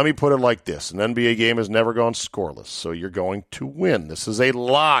 Let me put it like this. An NBA game has never gone scoreless, so you're going to win. This is a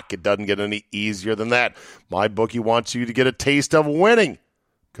lock. It doesn't get any easier than that. MyBookie wants you to get a taste of winning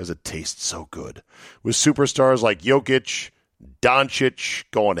because it tastes so good. With superstars like Jokic, Doncic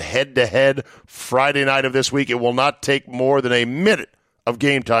going head-to-head Friday night of this week, it will not take more than a minute of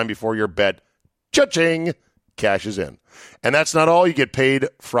game time before your bet, cha-ching, cashes in. And that's not all. You get paid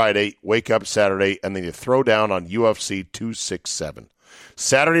Friday, wake up Saturday, and then you throw down on UFC 267.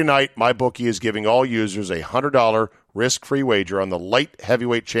 Saturday night, MyBookie is giving all users a $100 risk-free wager on the light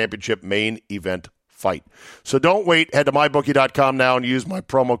heavyweight championship main event fight. So don't wait. Head to MyBookie.com now and use my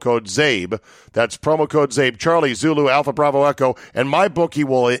promo code ZABE. That's promo code ZABE, Charlie, Zulu, Alpha, Bravo, Echo, and MyBookie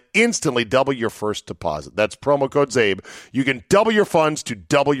will instantly double your first deposit. That's promo code ZABE. You can double your funds to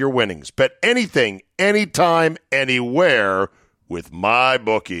double your winnings. Bet anything, anytime, anywhere with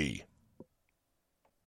MyBookie.